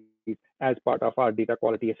activities as part of our data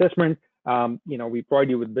quality assessment. We provide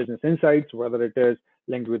you with business insights, whether it is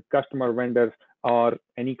linked with customer vendors or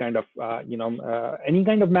any kind of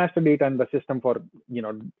master data in the system for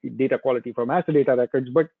data quality for master data records.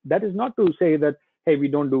 But that is not to say that, hey, we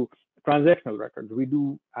don't do transactional records. We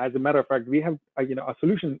do. As a matter of fact, we have a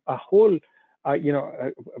solution, a whole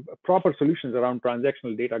proper solutions around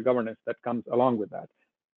transactional data governance that comes along with that.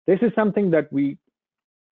 This is something that we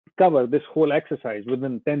cover this whole exercise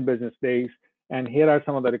within 10 business days. And here are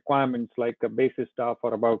some of the requirements, like a basis stuff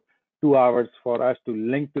for about 2 hours for us to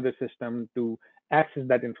link to the system, to access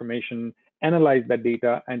that information, analyze that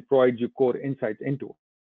data, and provide you core insights into it.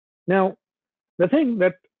 Now, the thing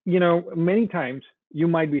that, many times you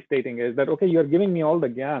might be stating is that, okay, you're giving me all the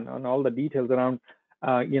GAN and all the details around,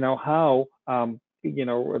 how,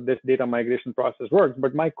 this data migration process works.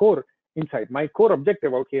 But my core insight, my core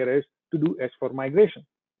objective out here is to do S4 migration.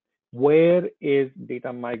 Where is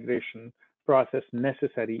data migration process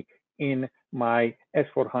necessary in my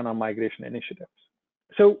S4HANA migration initiatives?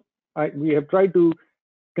 So we have tried to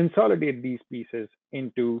consolidate these pieces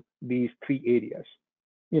into these 3 areas.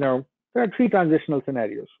 There are 3 transitional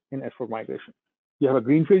scenarios in S4 migration. You have a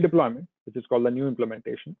greenfield deployment, which is called the new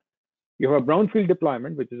implementation. You have a brownfield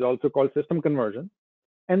deployment, which is also called system conversion.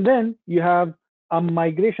 And then you have a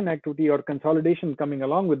migration activity or consolidation coming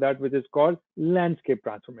along with that, which is called landscape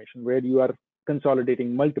transformation, where you are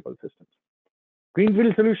consolidating multiple systems.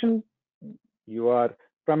 Greenfield solution, you are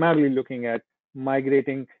primarily looking at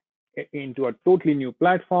migrating into a totally new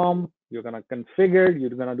platform. You're going to configure, you're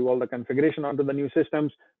going to do all the configuration onto the new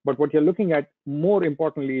systems. But what you're looking at more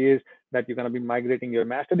importantly is that you're going to be migrating your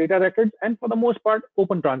master data records and, for the most part,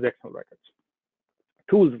 open transactional records.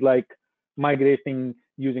 Tools like migrating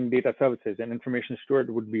using data services and information steward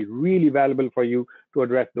would be really valuable for you to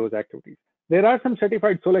address those activities. There are some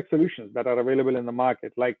certified Solex solutions that are available in the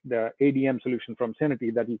market, like the ADM solution from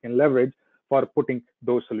Synity, that you can leverage for putting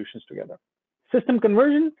those solutions together. System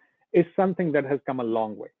conversion is something that has come a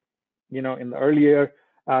long way. In the earlier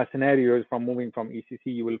scenarios from moving from ECC,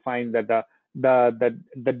 you will find that the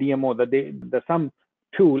DMO, the SUM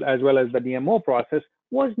tool, as well as the DMO process,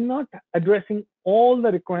 was not addressing all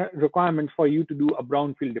the requirements for you to do a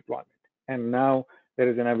brownfield deployment. And now there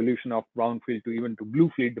is an evolution of brownfield to even to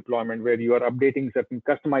bluefield deployment, where you are updating certain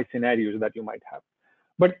customized scenarios that you might have.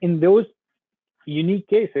 But in those unique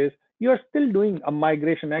cases, you are still doing a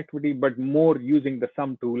migration activity, but more using the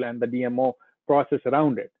SUM tool and the DMO process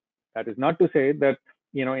around it. That is not to say that,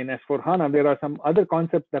 in S4HANA, there are some other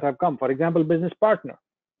concepts that have come. For example, business partner,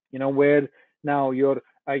 where now your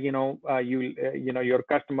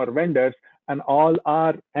customer vendors and all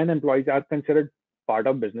our end employees are considered part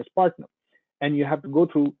of business partner. And you have to go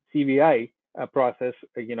through CVI process,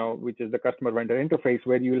 which is the customer vendor interface,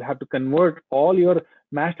 where you will have to convert all your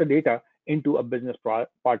master data into a business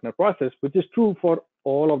partner process, which is true for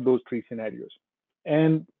all of those 3 scenarios.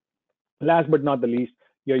 And last but not the least,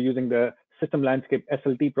 you're using the system landscape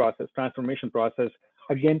SLT process, transformation process,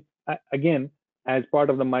 again, as part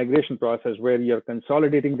of the migration process, where you're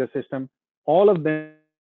consolidating the system. All of them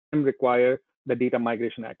require the data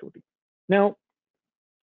migration activity. Now,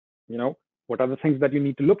 what are the things that you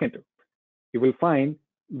need to look into? You will find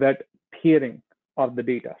that tiering of the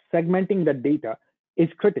data, segmenting the data is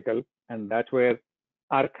critical, and that's where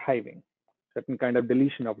archiving, certain kind of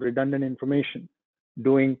deletion of redundant information,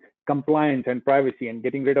 doing compliance and privacy and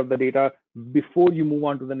getting rid of the data before you move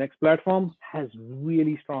on to the next platform has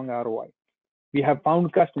really strong ROI. We have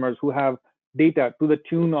found customers who have data to the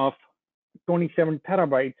tune of 27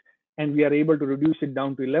 terabytes, and we are able to reduce it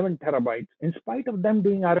down to 11 terabytes in spite of them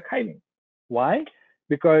doing archiving. Why?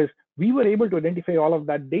 Because we were able to identify all of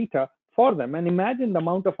that data for them. And imagine the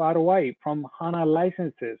amount of ROI from HANA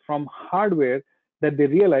licenses, from hardware, that they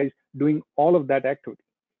realized doing all of that activity.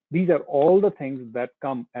 These are all the things that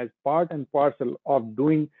come as part and parcel of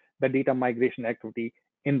doing the data migration activity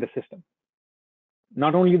in the system.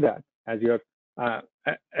 Not only that, as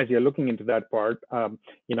you're looking into that part,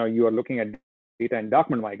 you are looking at data and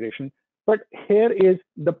document migration, but here is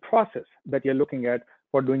the process that you're looking at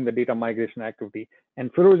for doing the data migration activity.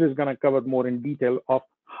 And Feroz is going to cover more in detail of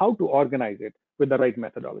how to organize it with the right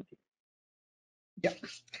methodology. Yeah.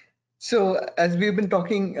 So as we've been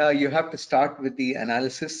talking, you have to start with the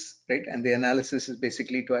analysis, right? And the analysis is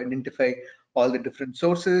basically to identify all the different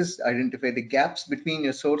sources, identify the gaps between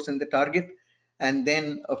your source and the target, and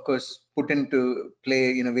then, of course, put into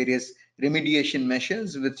play, various remediation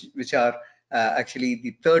measures, which are actually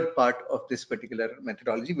the third part of this particular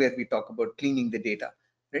methodology, where we talk about cleaning the data,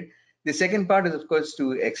 right? The second part is, of course,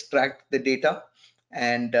 to extract the data,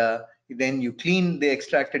 and then you clean the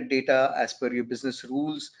extracted data as per your business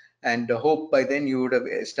rules, and hope by then you would have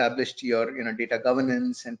established your data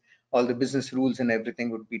governance, and all the business rules and everything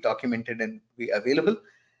would be documented and be available.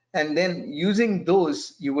 And then using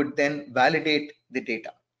those, you would then validate the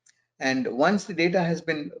data. And once the data has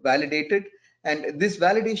been validated, and this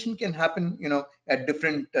validation can happen at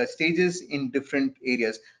different stages in different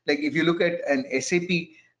areas. Like if you look at an SAP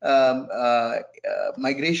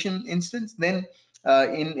migration instance, then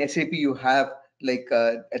in SAP you have like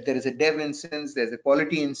there is a dev instance, there's a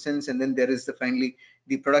quality instance, and then there is finally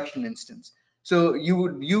the production instance. So you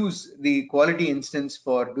would use the quality instance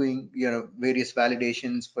for doing various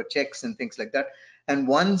validations for checks and things like that. And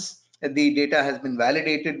once the data has been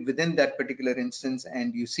validated within that particular instance,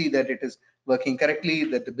 and you see that it is working correctly,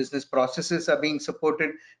 that the business processes are being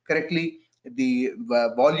supported correctly, the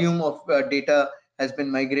volume of data has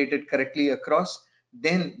been migrated correctly across,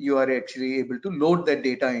 then you are actually able to load that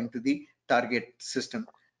data into the target system,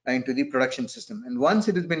 into the production system. And once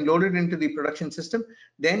it has been loaded into the production system,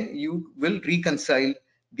 then you will reconcile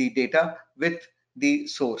the data with the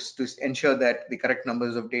source to ensure that the correct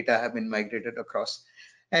numbers of data have been migrated across.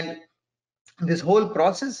 And this whole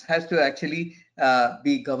process has to actually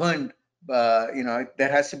be governed. There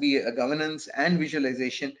has to be a governance and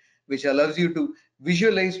visualization, which allows you to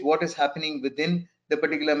visualize what is happening within the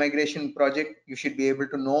particular migration project. You should be able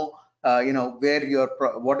to know where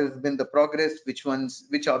what has been the progress, which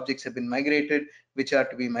objects have been migrated, which are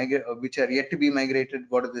yet to be migrated,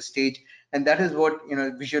 what are the stage. And that is what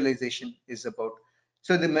visualization is about.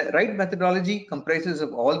 So the right methodology comprises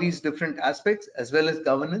of all these different aspects, as well as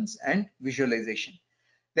governance and visualization.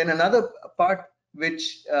 Then another part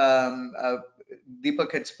which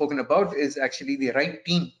Deepak had spoken about is actually the right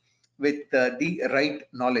team with the right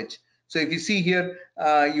knowledge. So if you see here,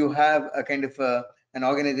 you have a kind of an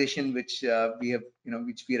organization which we have,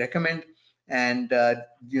 which we recommend, and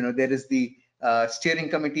there is the steering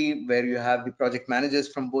committee where you have the project managers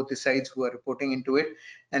from both the sides who are reporting into it,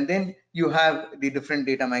 and then you have the different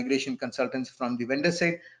data migration consultants from the vendor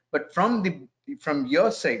side. But from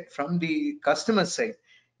your side, from the customer side,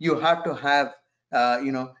 you have to have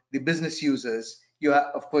the business users. You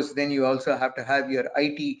have, of course, then you also have to have your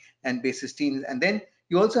IT and basis teams, and then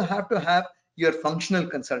you also have to have your functional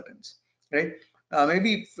consultants, right?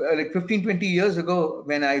 Maybe like 15-20 years ago,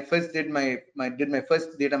 when I first did my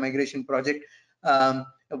first data migration project,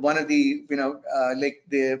 one of the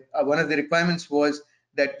one of the requirements was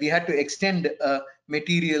that we had to extend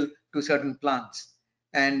material to certain plants.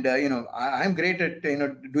 And I'm great at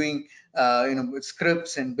doing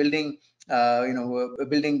scripts and building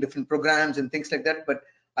building different programs and things like that, but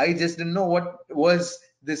I just didn't know what was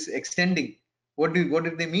this extending. What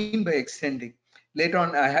did they mean by extending? Later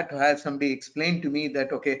on, I had to have somebody explain to me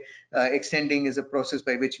that, okay, extending is a process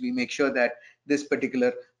by which we make sure that this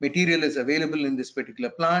particular material is available in this particular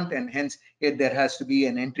plant, and hence there has to be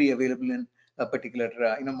an entry available in a particular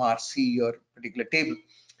MARC or particular table.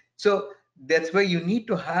 So that's why you need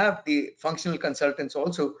to have the functional consultants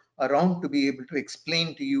also around to be able to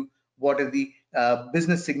explain to you what is the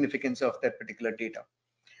business significance of that particular data.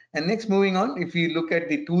 And next, moving on, if we look at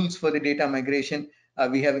the tools for the data migration,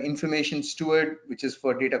 we have information steward, which is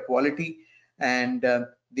for data quality. And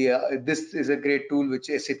this is a great tool which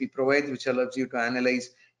SAP provides, which allows you to analyze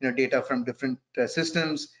data from different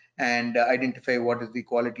systems, and identify what is the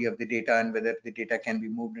quality of the data and whether the data can be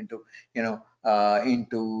moved into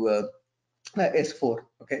S4.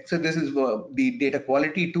 Okay, so this is the data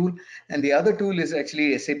quality tool, and the other tool is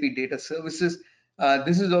actually SAP Data Services.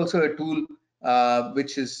 This is also a tool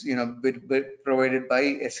which is provided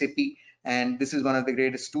by SAP, and this is one of the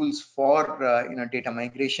greatest tools for data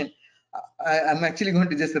migration. I'm actually going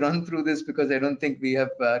to just run through this because I don't think we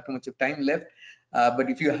have too much of time left. But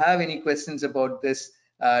if you have any questions about this,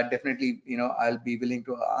 definitely I'll be willing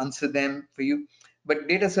to answer them for you. But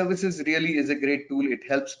data services really is a great tool. It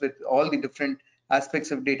helps with all the different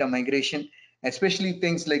aspects of data migration, especially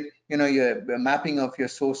things like your mapping of your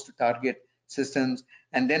source to target systems,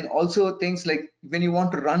 and then also things like when you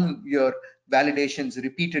want to run your validations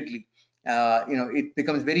repeatedly. it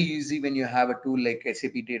becomes very easy when you have a tool like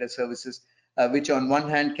SAP Data Services, which on one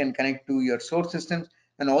hand can connect to your source systems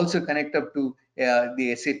and also connect up to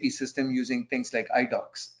the SAP system using things like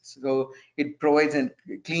iDocs. So it provides a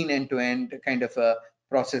clean end-to-end kind of a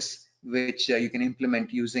process which you can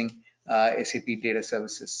implement using SAP Data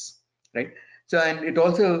Services, right? So, and it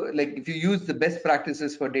also, like, if you use the best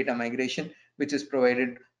practices for data migration, which is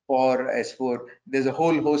provided for S4, there's a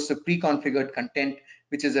whole host of pre-configured content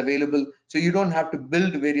which is available. So you don't have to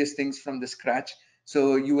build various things from the scratch.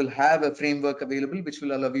 So you will have a framework available which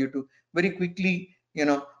will allow you to very quickly,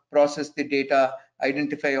 process the data,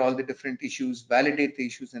 identify all the different issues, validate the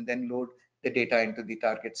issues, and then load the data into the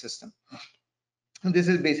target system. This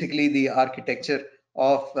is basically the architecture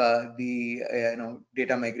of the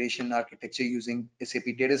data migration architecture using SAP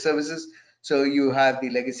Data Services. So you have the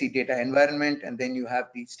legacy data environment, and then you have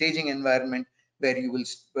the staging environment where you will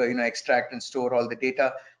extract and store all the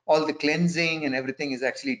data. All the cleansing and everything is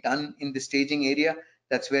actually done in the staging area.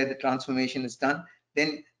 That's where the transformation is done.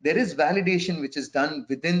 Then there is validation which is done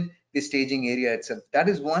within the staging area itself. That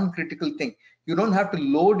is one critical thing. You don't have to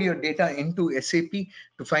load your data into SAP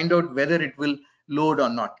to find out whether it will load or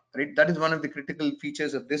not, right? That is one of the critical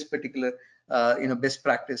features of this particular best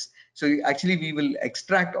practice. So actually we will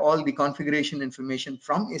extract all the configuration information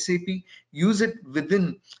from SAP, use it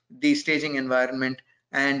within the staging environment,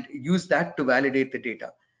 and use that to validate the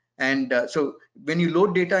data. And so when you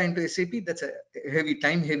load data into SAP, that's a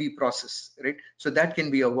heavy process, right? So that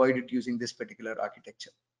can be avoided using this particular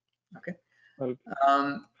architecture. Okay. Well,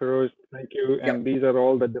 Feroz, thank you. Yeah. And these are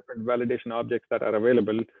all the different validation objects that are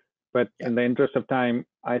available. But in the interest of time,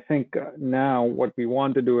 I think now what we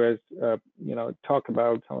want to do is, talk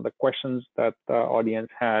about some of the questions that the audience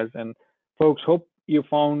has. And folks, hope you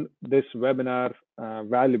found this webinar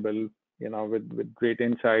valuable, with great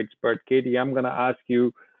insights. But Katie, I'm going to ask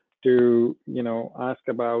you to, ask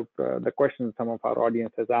about the questions some of our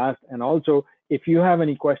audience has asked. And also, if you have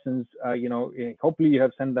any questions, hopefully you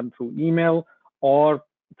have sent them through email or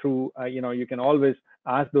through, you can always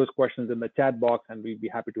ask those questions in the chat box, and we'll be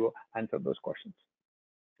happy to answer those questions.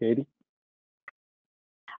 Katie?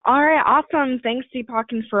 All right, awesome. Thanks, Deepak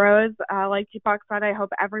and Feroz. Like Deepak said, I hope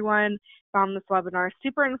everyone found this webinar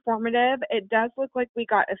super informative. It does look like we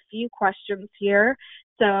got a few questions here,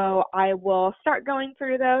 so I will start going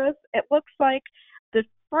through those. It looks like the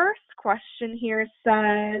first question here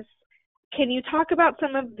says, can you talk about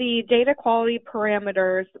some of the data quality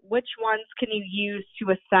parameters? Which ones can you use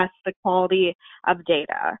to assess the quality of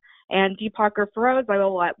data? And Deepak or Feroz, I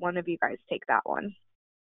will let one of you guys take that one.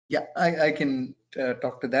 Yeah, I can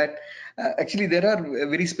talk to that. Actually, there are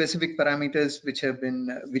very specific parameters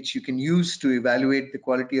which you can use to evaluate the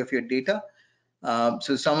quality of your data.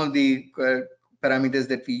 So some of the parameters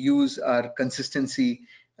that we use are consistency,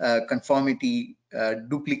 conformity,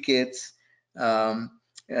 duplicates,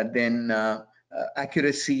 then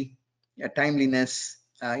accuracy, timeliness.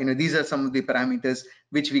 These are some of the parameters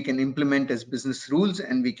which we can implement as business rules,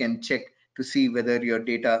 and we can check to see whether your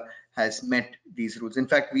data has met these rules. In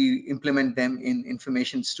fact, we implement them in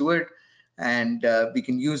Information Steward, and we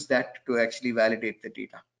can use that to actually validate the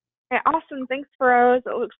data. Okay, awesome. Thanks, Feroz.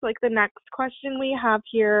 It looks like the next question we have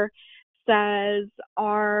here says,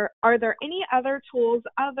 are there any other tools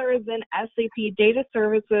other than SAP Data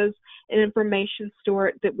Services and Information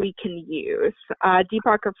Steward that we can use?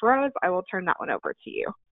 Deepak or Feroz, I will turn that one over to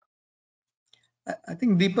you. I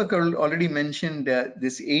think Deepak already mentioned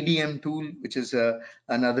this ADM tool, which is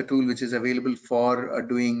another tool which is available for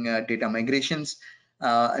doing data migrations.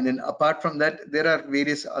 And then apart from that, there are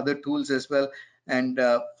various other tools as well. And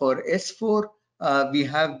for S4, we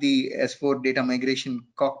have the S4 data migration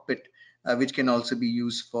cockpit, which can also be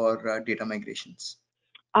used for data migrations.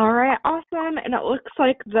 All right, awesome. And it looks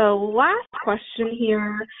like the last question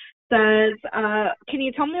here says, can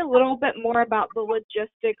you tell me a little bit more about the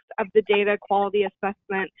logistics of the data quality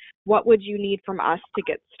assessment? What would you need from us to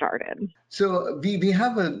get started? So we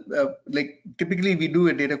have typically we do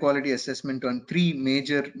a data quality assessment on three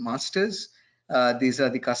major masters. These are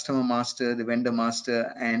the customer master, the vendor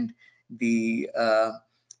master, and the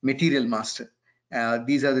material master.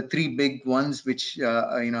 These are the three big ones which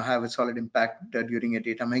have a solid impact during a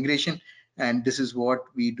data migration, and this is what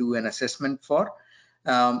we do an assessment for.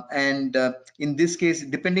 In this case,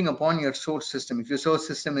 depending upon your source system, if your source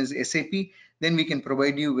system is SAP, then we can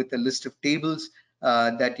provide you with a list of tables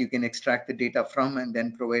that you can extract the data from, and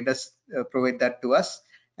then provide that to us,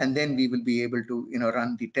 and then we will be able to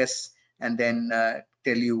run the tests and then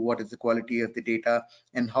tell you what is the quality of the data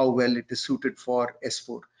and how well it is suited for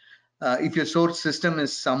S4. If your source system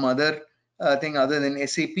is some other thing other than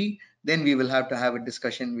SAP, then we will have to have a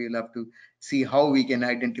discussion. We will have to see how we can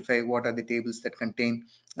identify what are the tables that contain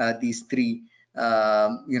these three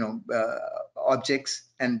objects,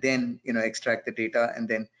 and then extract the data, and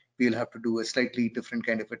then we'll have to do a slightly different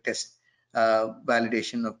kind of a test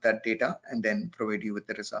validation of that data, and then provide you with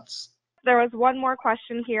the results. There was one more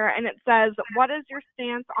question here, and it says, what is your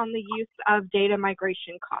stance on the use of data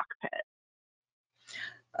migration cockpit?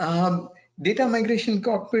 Data migration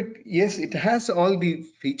cockpit, yes, it has all the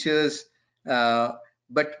features,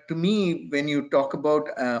 but to me, when you talk about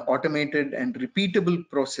automated and repeatable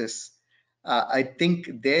process, I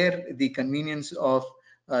think there the convenience of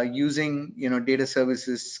using data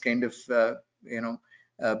services kind of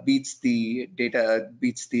beats the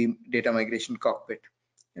data migration cockpit.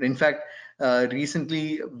 And in fact,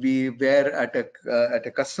 recently we were at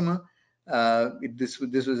a customer. This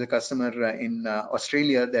was a customer in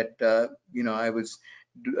Australia that I was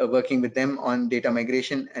working with them on data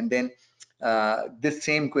migration, and then this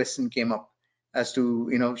same question came up as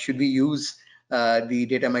to should we use the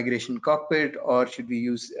data migration cockpit, or should we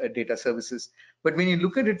use data services? But when you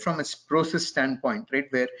look at it from a process standpoint, right,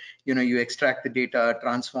 where you extract the data,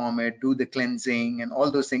 transform it, do the cleansing and all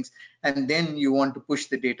those things, and then you want to push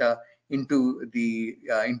the data into the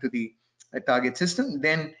target system,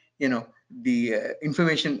 then the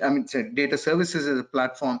information, I mean, data services as a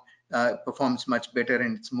platform performs much better,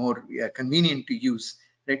 and it's more convenient to use,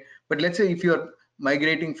 right? But let's say if you're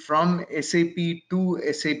migrating from SAP to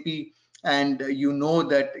SAP, and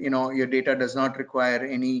that your data does not require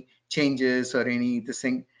any changes or any this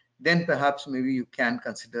thing, then perhaps maybe you can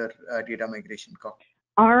consider data migration cockpit.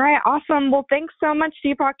 All right, awesome. Well, thanks so much,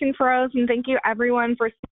 Deepak and Feroz, and thank you everyone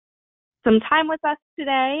for some time with us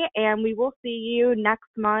today, and we will see you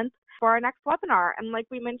next month for our next webinar. And like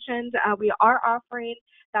we mentioned, we are offering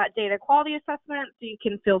that data quality assessment, so you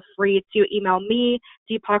can feel free to email me,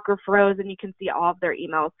 Deepak, or Feroz, and you can see all of their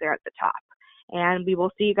emails there at the top. And we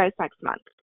will see you guys next month.